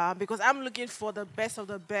 Because I'm looking for the best of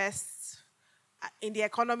the best in the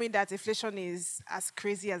economy that inflation is as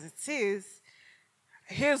crazy as it is.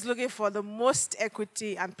 He's looking for the most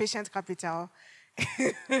equity and patient capital.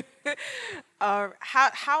 How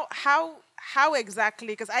exactly?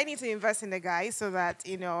 Because I need to invest in the guy so that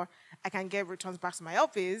I can get returns back to my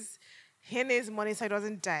LPs. He needs money so he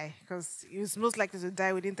doesn't die, because he's most likely to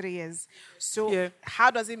die within 3 years. So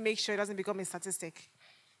how does he make sure it doesn't become a statistic?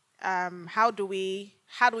 How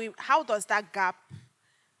does that gap?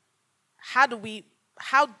 How do we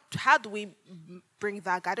bring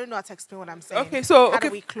that gap? I don't know how to explain what I'm saying. Okay, so how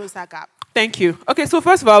do we close that gap? Thank you. Okay, so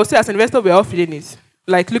first of all, I would say as an investor, we're all feeling it.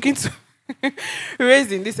 Like looking to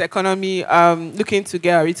raise in this economy, looking to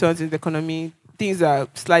get our returns in the economy. Things are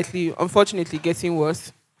slightly, unfortunately, getting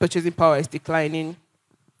worse. Purchasing power is declining.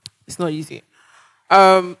 It's not easy.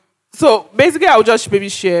 So basically, I would just maybe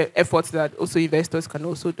share efforts that also investors can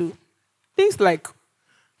also do. Things like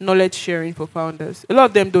knowledge sharing for founders. A lot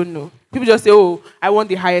of them don't know. People just say, oh, I want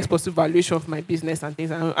the highest possible valuation of my business and things.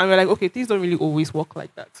 And we're like, okay, things don't really always work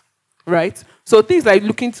like that. Right? So things like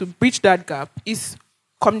looking to bridge that gap is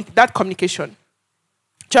that communication.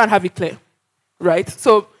 Try and have it clear. Right?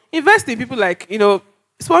 So invest in people like,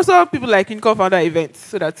 sponsor people like Income Founder events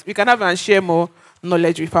so that we can have and share more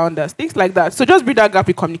knowledge with founders. Things like that. So just bridge that gap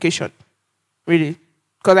with communication. Really.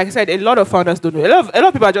 Because like I said, a lot of founders don't know. A lot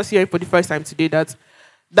of people are just hearing for the first time today that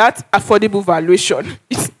affordable valuation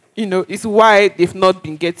is why they've not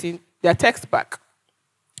been getting their text back.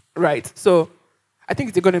 Right. So I think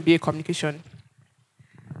it's going to be a communication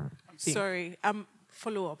thing. Sorry,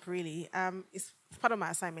 follow up really. It's part of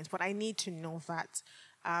my assignment, but I need to know that.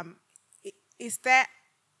 Is there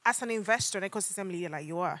as an investor, an ecosystem leader like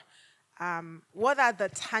you are, what are the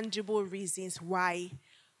tangible reasons why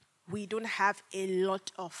we don't have a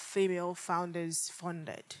lot of female founders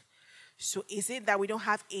funded? So is it that we don't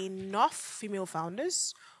have enough female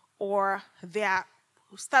founders, or their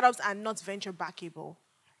startups are not venture backable,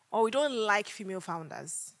 or we don't like female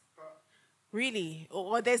founders? Really?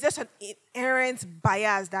 Or there's just an inherent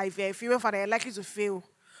bias that if you're a female founder, you're likely to fail.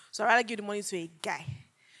 So I'd rather give the money to a guy.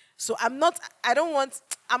 So I don't want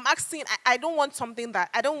something that,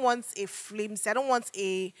 I don't want a flimsy, I don't want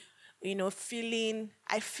a, feeling.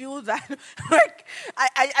 I feel that, like,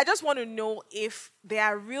 I just want to know if there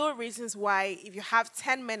are real reasons why, if you have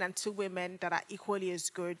 10 men and 2 women that are equally as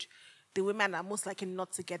good, the women are most likely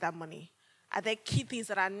not to get that money. Are there key things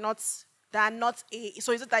that are not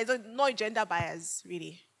so is it no gender bias,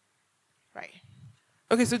 really? Right.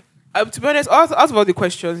 Okay, so to be honest, out of all the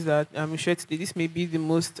questions that we shared today, this may be the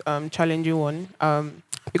most challenging one,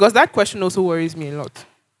 because that question also worries me a lot.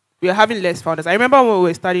 We are having less founders. I remember when we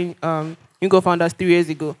were starting Ingo Founders 3 years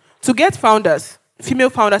ago. To get founders,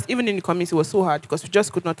 female founders, even in the community, was so hard because we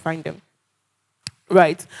just could not find them.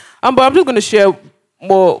 Right. But I'm just going to share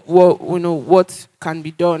more what can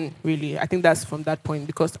be done, really. I think that's from that point,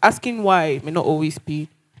 because asking why may not always be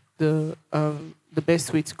the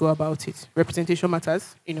best way to go about it. Representation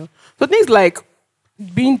matters, So things like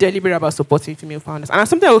being deliberate about supporting female founders. And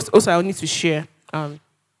something else also I need to share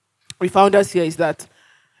with founders here is that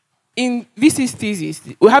in VC's thesis,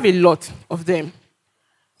 we have a lot of them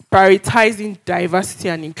prioritizing diversity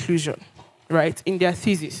and inclusion, right, in their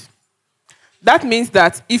thesis. That means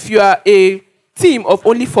that if you are a team of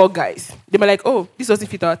only 4 guys, they might like, oh, this doesn't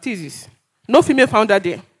fit our thesis. No female founder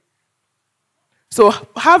there. So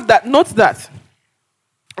have that, not that.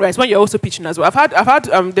 Right, when you're also pitching as well.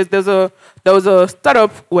 There was a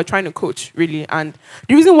startup we're trying to coach, really, and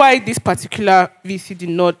the reason why this particular VC did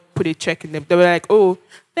not put a check in them, they were like, oh,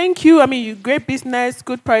 thank you, you great business,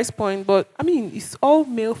 good price point, but it's all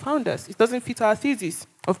male founders. It doesn't fit our thesis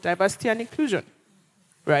of diversity and inclusion,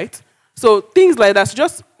 right? So things like that, so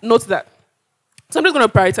just note that. So I'm just going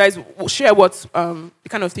to prioritize, share what's the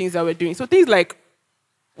kind of things that we're doing. So things like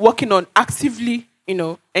working on actively,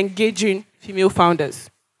 engaging female founders,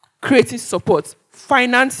 creating support,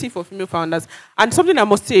 financing for female founders. And something I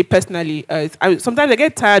must say personally, sometimes I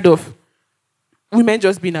get tired of women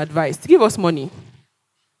just being advised, give us money.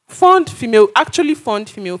 Actually fund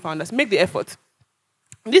female founders, make the effort.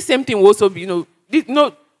 This same thing will also be,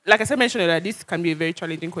 like I said, mentioned earlier, this can be a very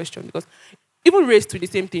challenging question, because even raised to the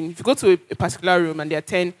same thing, if you go to a particular room and there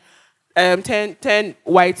are 10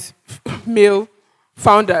 white male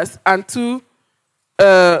founders and 2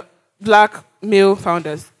 black male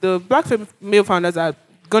founders, the black male founders are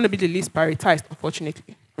going to be the least prioritized,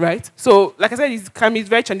 unfortunately, right? So, like I said, it can be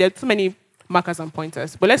very challenging. There are too many markers and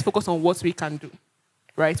pointers, but let's focus on what we can do,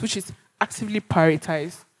 right? Which is actively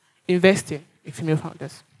prioritize investing in female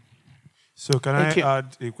founders. So can I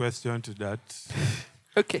add a question to that?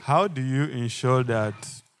 Okay. How do you ensure that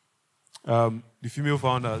the female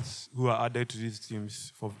founders who are added to these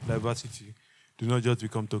teams for diversity do not just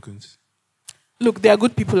become tokens? Look, there are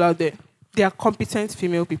good people out there. There are competent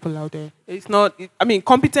female people out there. It's not,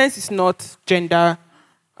 competence is not gender.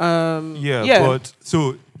 But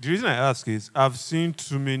so the reason I ask is I've seen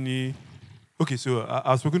too many. Okay, so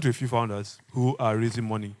I've spoken to a few founders who are raising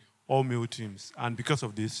money, all male teams, and because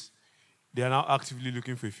of this, they are now actively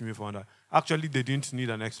looking for a female founder. Actually, they didn't need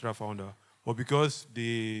an extra founder, but because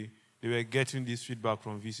they were getting this feedback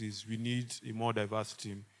from VCs, we need a more diverse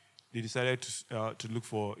team. They decided to look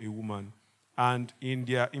for a woman, and in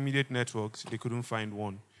their immediate networks, they couldn't find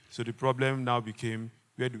one. So the problem now became,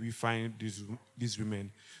 where do we find these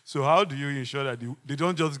women? So how do you ensure that they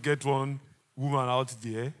don't just get one woman out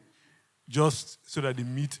there, just so that they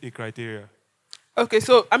meet a criteria? Okay,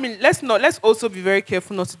 so let's also be very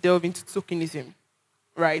careful not to delve into tokenism,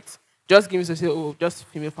 right? Just give me to say, oh, just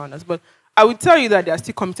female founders. But I would tell you that there are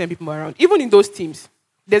still competent people around. Even in those teams,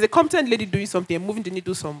 there's a competent lady doing something and moving the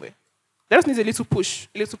needle somewhere. There just needs a little push,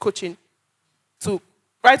 a little coaching to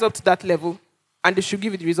rise up to that level, and they should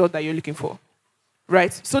give you the result that you're looking for,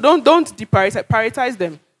 right? So don't deprioritize, prioritize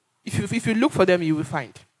them. If you look for them, you will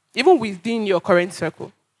find, even within your current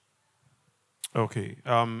circle. Okay.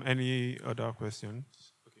 Any other questions?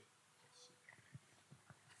 Okay.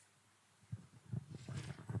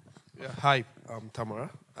 Yeah, hi, I'm Tamara.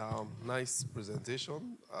 Nice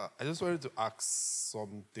presentation. I just wanted to ask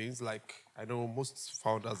some things. Like, I know most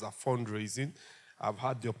founders are fundraising. I've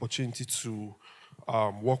had the opportunity to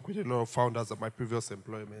work with a lot of founders at my previous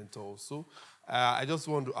employment also. I just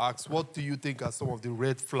want to ask, what do you think are some of the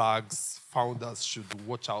red flags founders should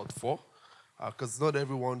watch out for Because not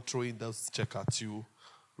everyone throwing those check at you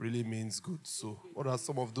really means good. So what are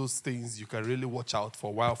some of those things you can really watch out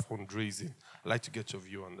for while fundraising? I'd like to get your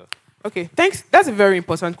view on that. Okay, thanks. That's a very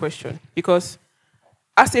important question because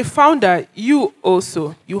as a founder, you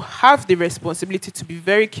have the responsibility to be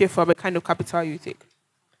very careful about the kind of capital you take.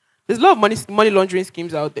 There's a lot of money laundering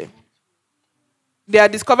schemes out there. They are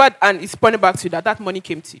discovered and it's pointed back to you that money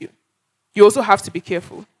came to you. You also have to be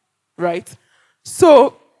careful, right?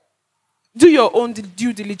 So do your own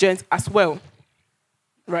due diligence as well,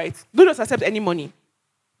 right? Do not accept any money.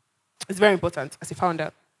 It's very important as a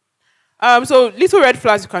founder. So little red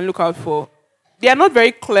flags you can look out for. They are not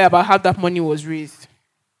very clear about how that money was raised.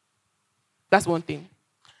 That's one thing.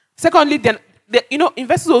 Secondly,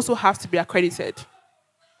 investors also have to be accredited,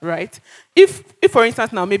 right? If for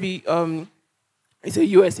instance, now maybe it's a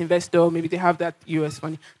US investor, maybe they have that US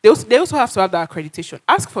money. They also have to have that accreditation.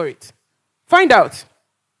 Ask for it. Find out.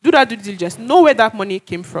 Do that due diligence. Know where that money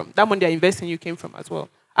came from. That money they're investing in you came from as well.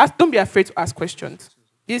 Don't be afraid to ask questions.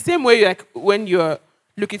 The same way like when you're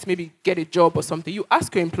looking to maybe get a job or something, you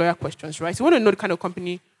ask your employer questions, right? So you want to know the kind of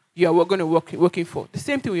company you are going to working for. The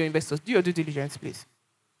same thing with your investors. Do your due diligence, please.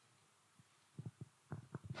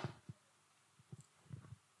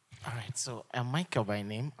 All right, so I'm Michael by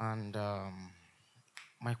name, and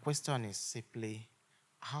my question is simply,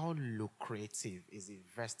 how lucrative is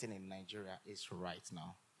investing in Nigeria is right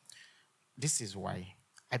now? This is why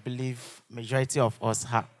I believe majority of us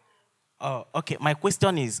have. Okay, my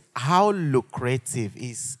question is, how lucrative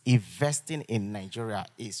is investing in Nigeria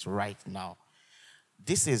is right now?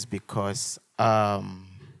 This is because from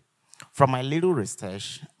my little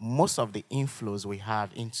research, most of the inflows we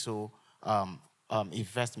have into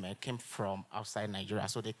investment came from outside Nigeria.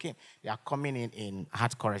 So they are coming in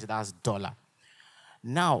hard currency, that's dollar.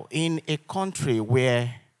 Now, in a country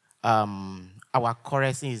where our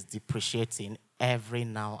currency is depreciating every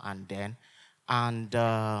now and then, and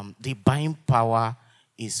the buying power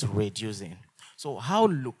is reducing. So how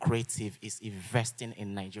lucrative is investing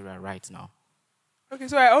in Nigeria right now? Okay,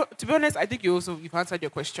 so to be honest, I think you've answered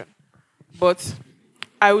your question. But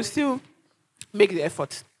I will still make the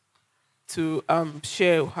effort to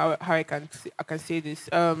share how I can say this.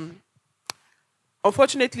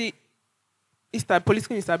 Unfortunately,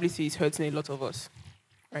 political instability is hurting a lot of us,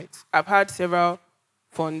 right? I've had several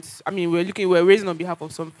funds. I mean, we're raising on behalf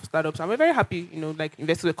of some startups, and we're very happy. Like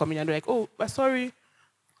investors are coming and they're like, "Oh, but sorry,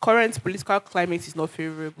 current political climate is not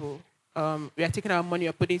favorable. We are taking our money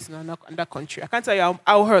and putting it in another country." I can't tell you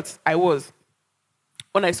how hurt I was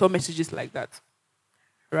when I saw messages like that,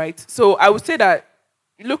 right? So I would say that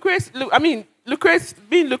being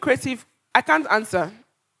lucrative, I can't answer,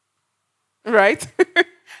 right?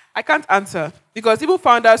 I can't answer because even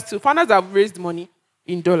founders have raised money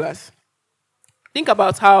in dollars. Think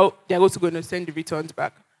about how they're also going to send the returns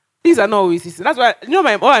back. These are not always easy. That's why,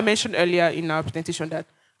 what I mentioned earlier in our presentation, that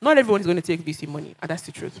not everyone is going to take VC money, and that's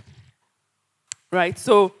the truth. Right?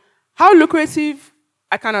 So, how lucrative,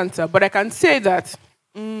 I can't answer, but I can say that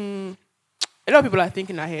a lot of people are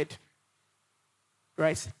thinking ahead.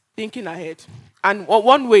 Right? Thinking ahead. And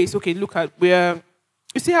one way is, okay, look at where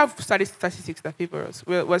you still have statistics that favor us.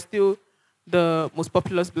 We're still the most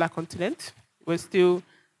populous black continent. We're still,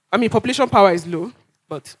 population power is low,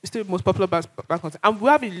 but we're still the most popular black continent. And we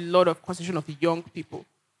have a lot of concentration of the young people,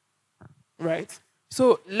 right?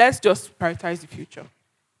 So let's just prioritize the future.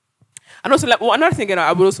 And also, another thing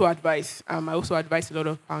I would also advise, I also advise a lot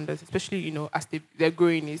of founders, especially, as they're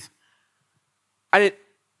growing is,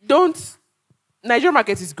 Nigeria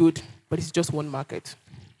market is good, but it's just one market.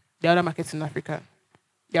 There are other markets in Africa.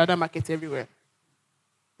 There are other markets everywhere,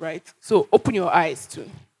 right? So open your eyes too.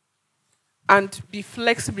 And be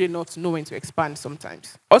flexible enough to know when to expand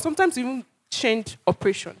sometimes. Or sometimes even change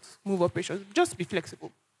operations, move operations. Just be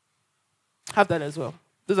flexible. Have that as well.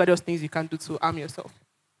 Those are just things you can do to arm yourself,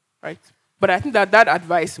 right? But I think that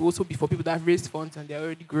advice will also be for people that have raised funds and they're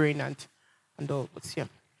already growing and all. But yeah.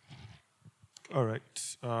 All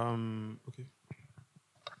right. Okay.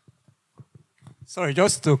 Sorry,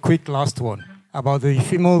 just a quick last one about the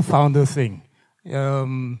female founder thing.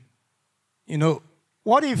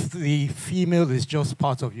 What if the female is just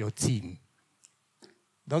part of your team?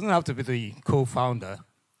 Doesn't have to be the co-founder.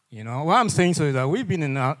 What I'm saying so is that we've been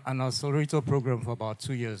in an accelerator program for about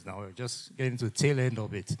 2 years now. We're just getting to the tail end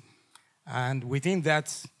of it. And within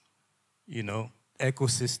that,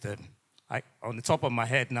 ecosystem, on the top of my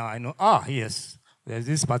head now, I know, yes, there's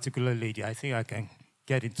this particular lady. I think I can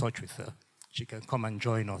get in touch with her. She can come and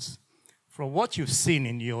join us. From what you've seen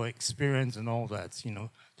in your experience and all that,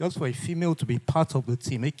 just for a female to be part of the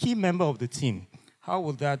team, a key member of the team, how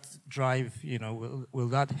will that drive, will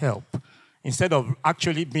that help instead of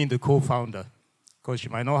actually being the co-founder, because she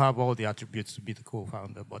might not have all the attributes to be the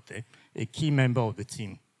co-founder, but a key member of the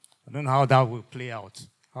team. I don't know how that will play out.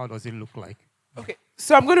 How does it look like? Okay,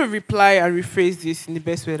 so I'm going to reply and rephrase this in the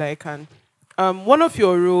best way that I can. One of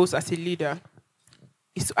your roles as a leader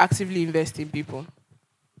is to actively invest in people.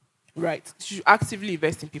 Right? You should actively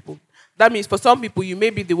invest in people. That means for some people, you may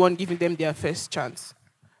be the one giving them their first chance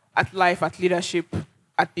at life, at leadership,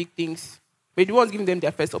 at big things. But the ones giving them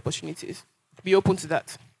their first opportunities. Be open to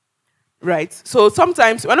that. Right? So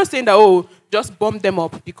sometimes, we're not saying that, oh, just bomb them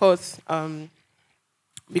up because you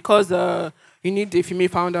need a female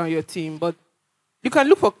founder on your team. But you can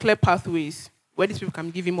look for clear pathways where these people can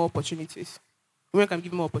give you more opportunities. Women can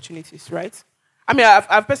give you more opportunities, right? I mean,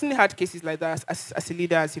 I've personally had cases like that as a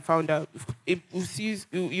leader, as a founder. You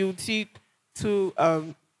would see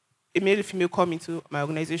a male and female come into my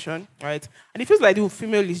organization, right? And it feels like the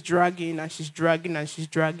female is dragging and she's dragging and she's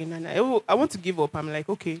dragging. And I want to give up. I'm like,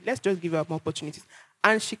 okay, let's just give her more opportunities.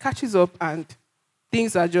 And she catches up and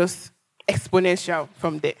things are just exponential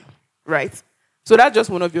from there, right? So that's just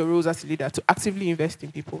one of your roles as a leader, to actively invest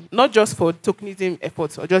in people. Not just for tokenism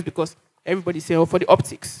efforts or just because everybody's saying, or for the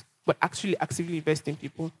optics, but actually actively invest in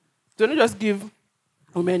people. So don't just give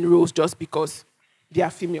women roles just because they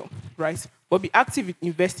are female, right? But be active in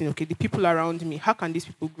investing, okay, the people around me, how can these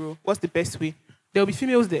people grow? What's the best way? There'll be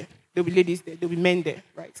females there, there'll be ladies there, there'll be men there,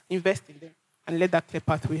 right? Invest in them and let that clear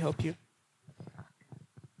pathway help you.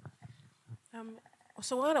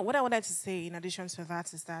 So what I wanted to say in addition to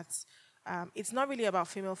that is that it's not really about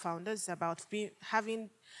female founders, it's about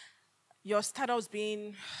having your startups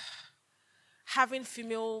having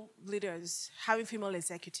female leaders, having female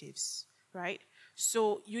executives, right?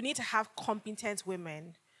 So you need to have competent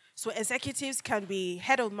women. So executives can be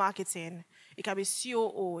head of marketing, it can be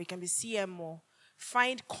COO, it can be CMO.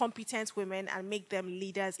 Find competent women and make them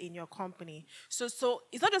leaders in your company. So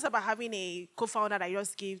it's not just about having a co-founder that you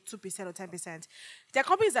just give 2% or 10%. Their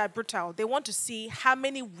companies are brutal. They want to see how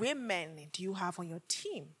many women do you have on your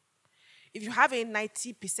team. If you have a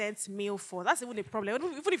 90% male force, that's even a problem.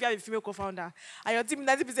 Even if you have a female co-founder and your team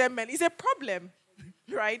 90% men, it's a problem,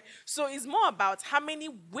 right? So it's more about how many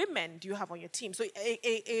women do you have on your team. So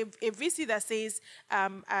a VC that says,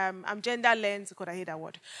 I'm gender lens, God, I hate that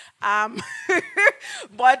word.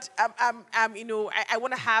 But I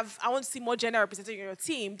want to see more gender represented in your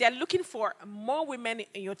team. They're looking for more women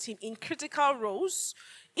in your team in critical roles.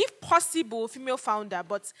 If possible, female founder,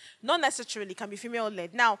 but not necessarily can be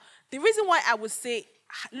female-led. Now, the reason why I would say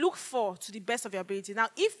look for to the best of your ability. Now,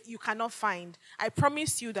 if you cannot find, I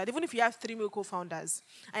promise you that even if you have 3 male co-founders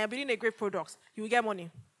and you're building a great product, you will get money.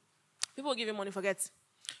 People will give you money, forget.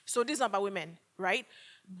 So this is not about women, right?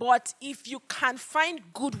 But if you can find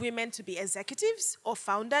good women to be executives or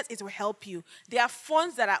founders, it will help you. There are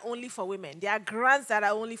funds that are only for women. There are grants that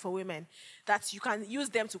are only for women that you can use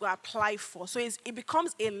them to go apply for. So it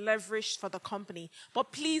becomes a leverage for the company.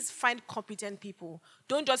 But please find competent people.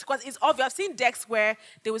 Don't just, because it's obvious. I've seen decks where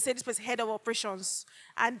they will say this person head of operations,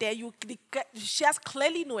 and there she has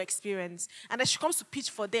clearly no experience. And then she comes to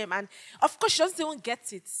pitch for them. And of course, she doesn't even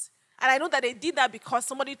get it. And I know that they did that because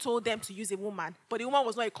somebody told them to use a woman, but the woman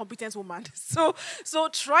was not a competent woman. So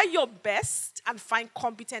try your best and find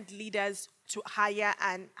competent leaders to hire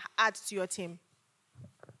and add to your team.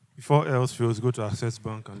 Before else fails, go to Access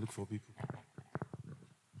Bank and look for people.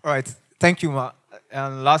 All right. Thank you, Ma.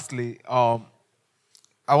 And lastly, I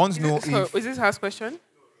want to know if... Is this last question?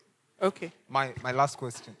 Okay. My last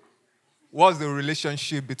question. What's the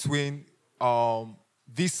relationship between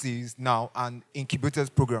VCs now and incubators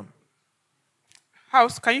program?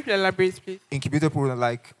 Can you elaborate, please? Incubator program,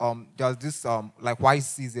 like there's this like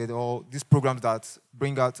YCZ or these programs that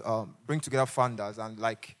bring together funders and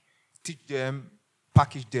like teach them,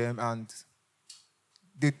 package them, and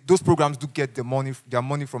those programs do get their money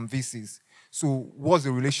from VCs. So what's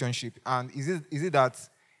the relationship? And is it that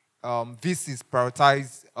VCs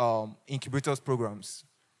prioritize incubators programs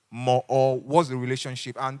more, or what's the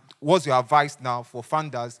relationship? And what's your advice now for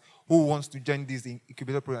funders who wants to join this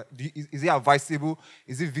incubator program? Is it advisable?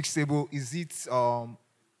 Is it fixable? Is it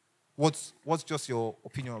what's just your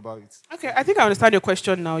opinion about it? Okay, I think I understand your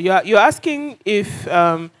question now. You're asking if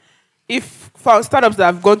for startups that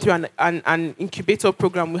have gone through an incubator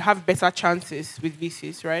program will have better chances with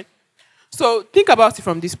VCs, right? So think about it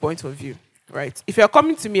from this point of view, right? If you're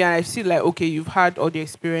coming to me and I see like, okay, you've had all the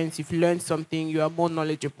experience, you've learned something, you are more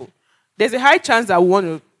knowledgeable, there's a high chance that I want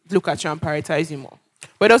to look at you and prioritize you more.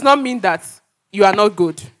 But it does not mean that you are not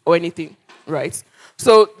good or anything, right?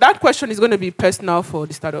 So that question is going to be personal for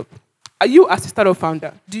the startup. Are you, as a startup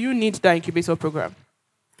founder, do you need that incubator program?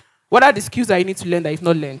 What are the skills that you need to learn that you've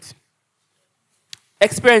not learned?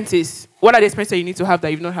 experiences. What are the experiences you need to have that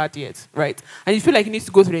you've not had yet, right? And you feel like you need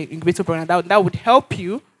to go through the incubator program, that would help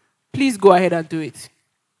you, please go ahead and do it,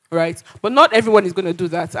 right? But not everyone is going to do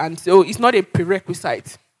that, and so it's not a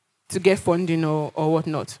prerequisite to get funding or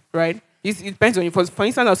whatnot, right? It depends on you. For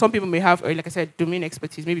instance, some people may have, like I said, domain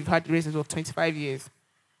expertise. Maybe you've had races of 25 years.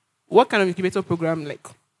 What kind of incubator program, like,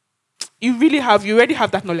 you already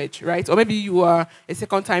have that knowledge, right? Or maybe you are a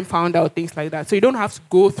second-time founder or things like that. So you don't have to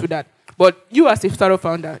go through that. But you as a startup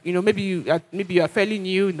founder, maybe you are fairly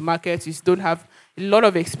new in the market. You don't have a lot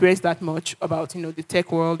of experience that much about, the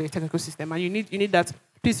tech world, the technical system, and you need that.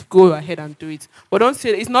 Please go ahead and do it. But don't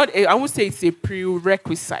say it's not. I won't say it's a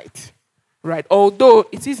prerequisite, right? Although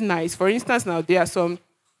it is nice. For instance, now there's some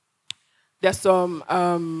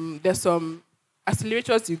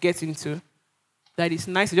accelerators you get into that is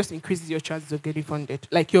nice. It just increases your chances of getting funded.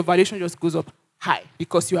 Like your valuation just goes up high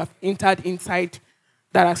because you have entered inside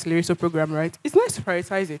that accelerator program, right? It's nice to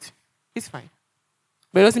prioritize it. It's fine.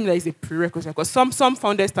 But it doesn't mean that it's a prerequisite because some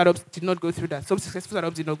founded startups did not go through that. Some successful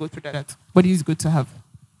startups did not go through that. But it is good to have.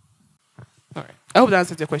 All right. I hope that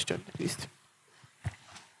answers your question, at least.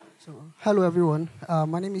 So, hello, everyone.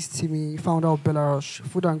 My name is Timmy, founder of Belarus,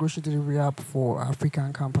 food and grocery delivery app for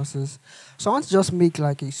African campuses. So I want to just make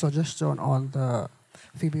like a suggestion on the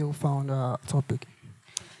female founder topic.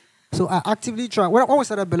 So I actively try, when we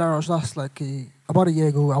started Belarus, that's like about a year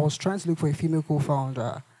ago, I was trying to look for a female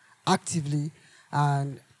co-founder actively,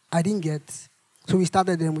 and I didn't get. So we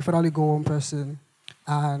started then, we finally got one person,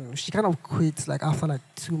 and she kind of quit like after like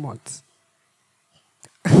 2 months.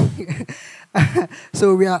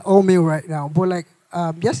 So we are all male right now. But like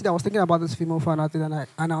yesterday, I was thinking about this female founder thing, and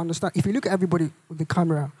I understand. If you look at everybody with the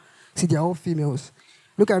camera, see they're all females.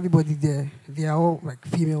 Look at everybody there; they are all like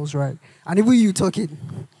females, right? And even you talking,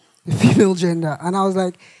 the female gender. And I was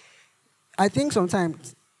like, I think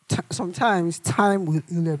sometimes time will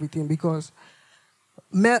heal everything because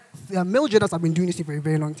male genders have been doing this for a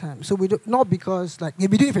very long time. So not because like they've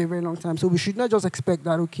been doing it for a very long time. So we should not just expect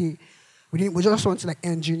that we just want to like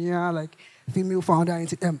engineer like female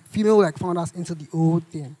founders into the old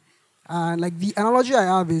thing. And like the analogy I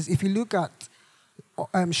have is if you look at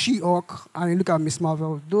She-Hulk and you look at Miss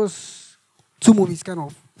Marvel, those 2 movies kind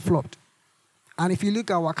of flopped. And if you look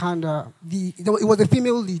at Wakanda, it was a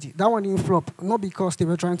female lead. That one didn't flop, not because they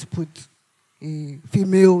were trying to put a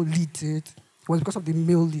female lead to it. It was because of the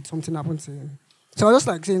male lead, something happened to him. So I was just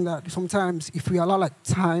like saying that sometimes if we allow like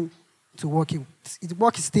time to work,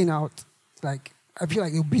 work is staying out. Like I feel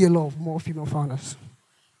like there'll be a lot of more female founders.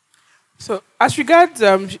 So as regards,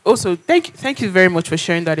 also thank you very much for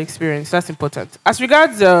sharing that experience. That's important. As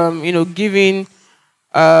regards, giving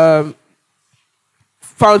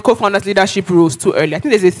co-founders leadership roles too early. I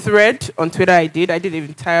think there's a thread on Twitter I did an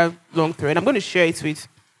entire long thread. I'm going to share it with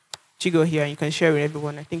Chigo here, and you can share it with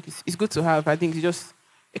everyone. I think it's good to have. I think it's just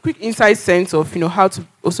a quick inside sense of how to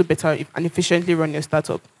also better and efficiently run your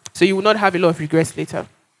startup, so you will not have a lot of regrets later,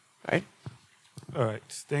 right? All right.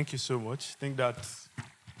 Thank you so much. I think that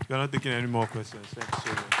you're not taking any more questions. Thank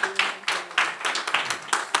you so much.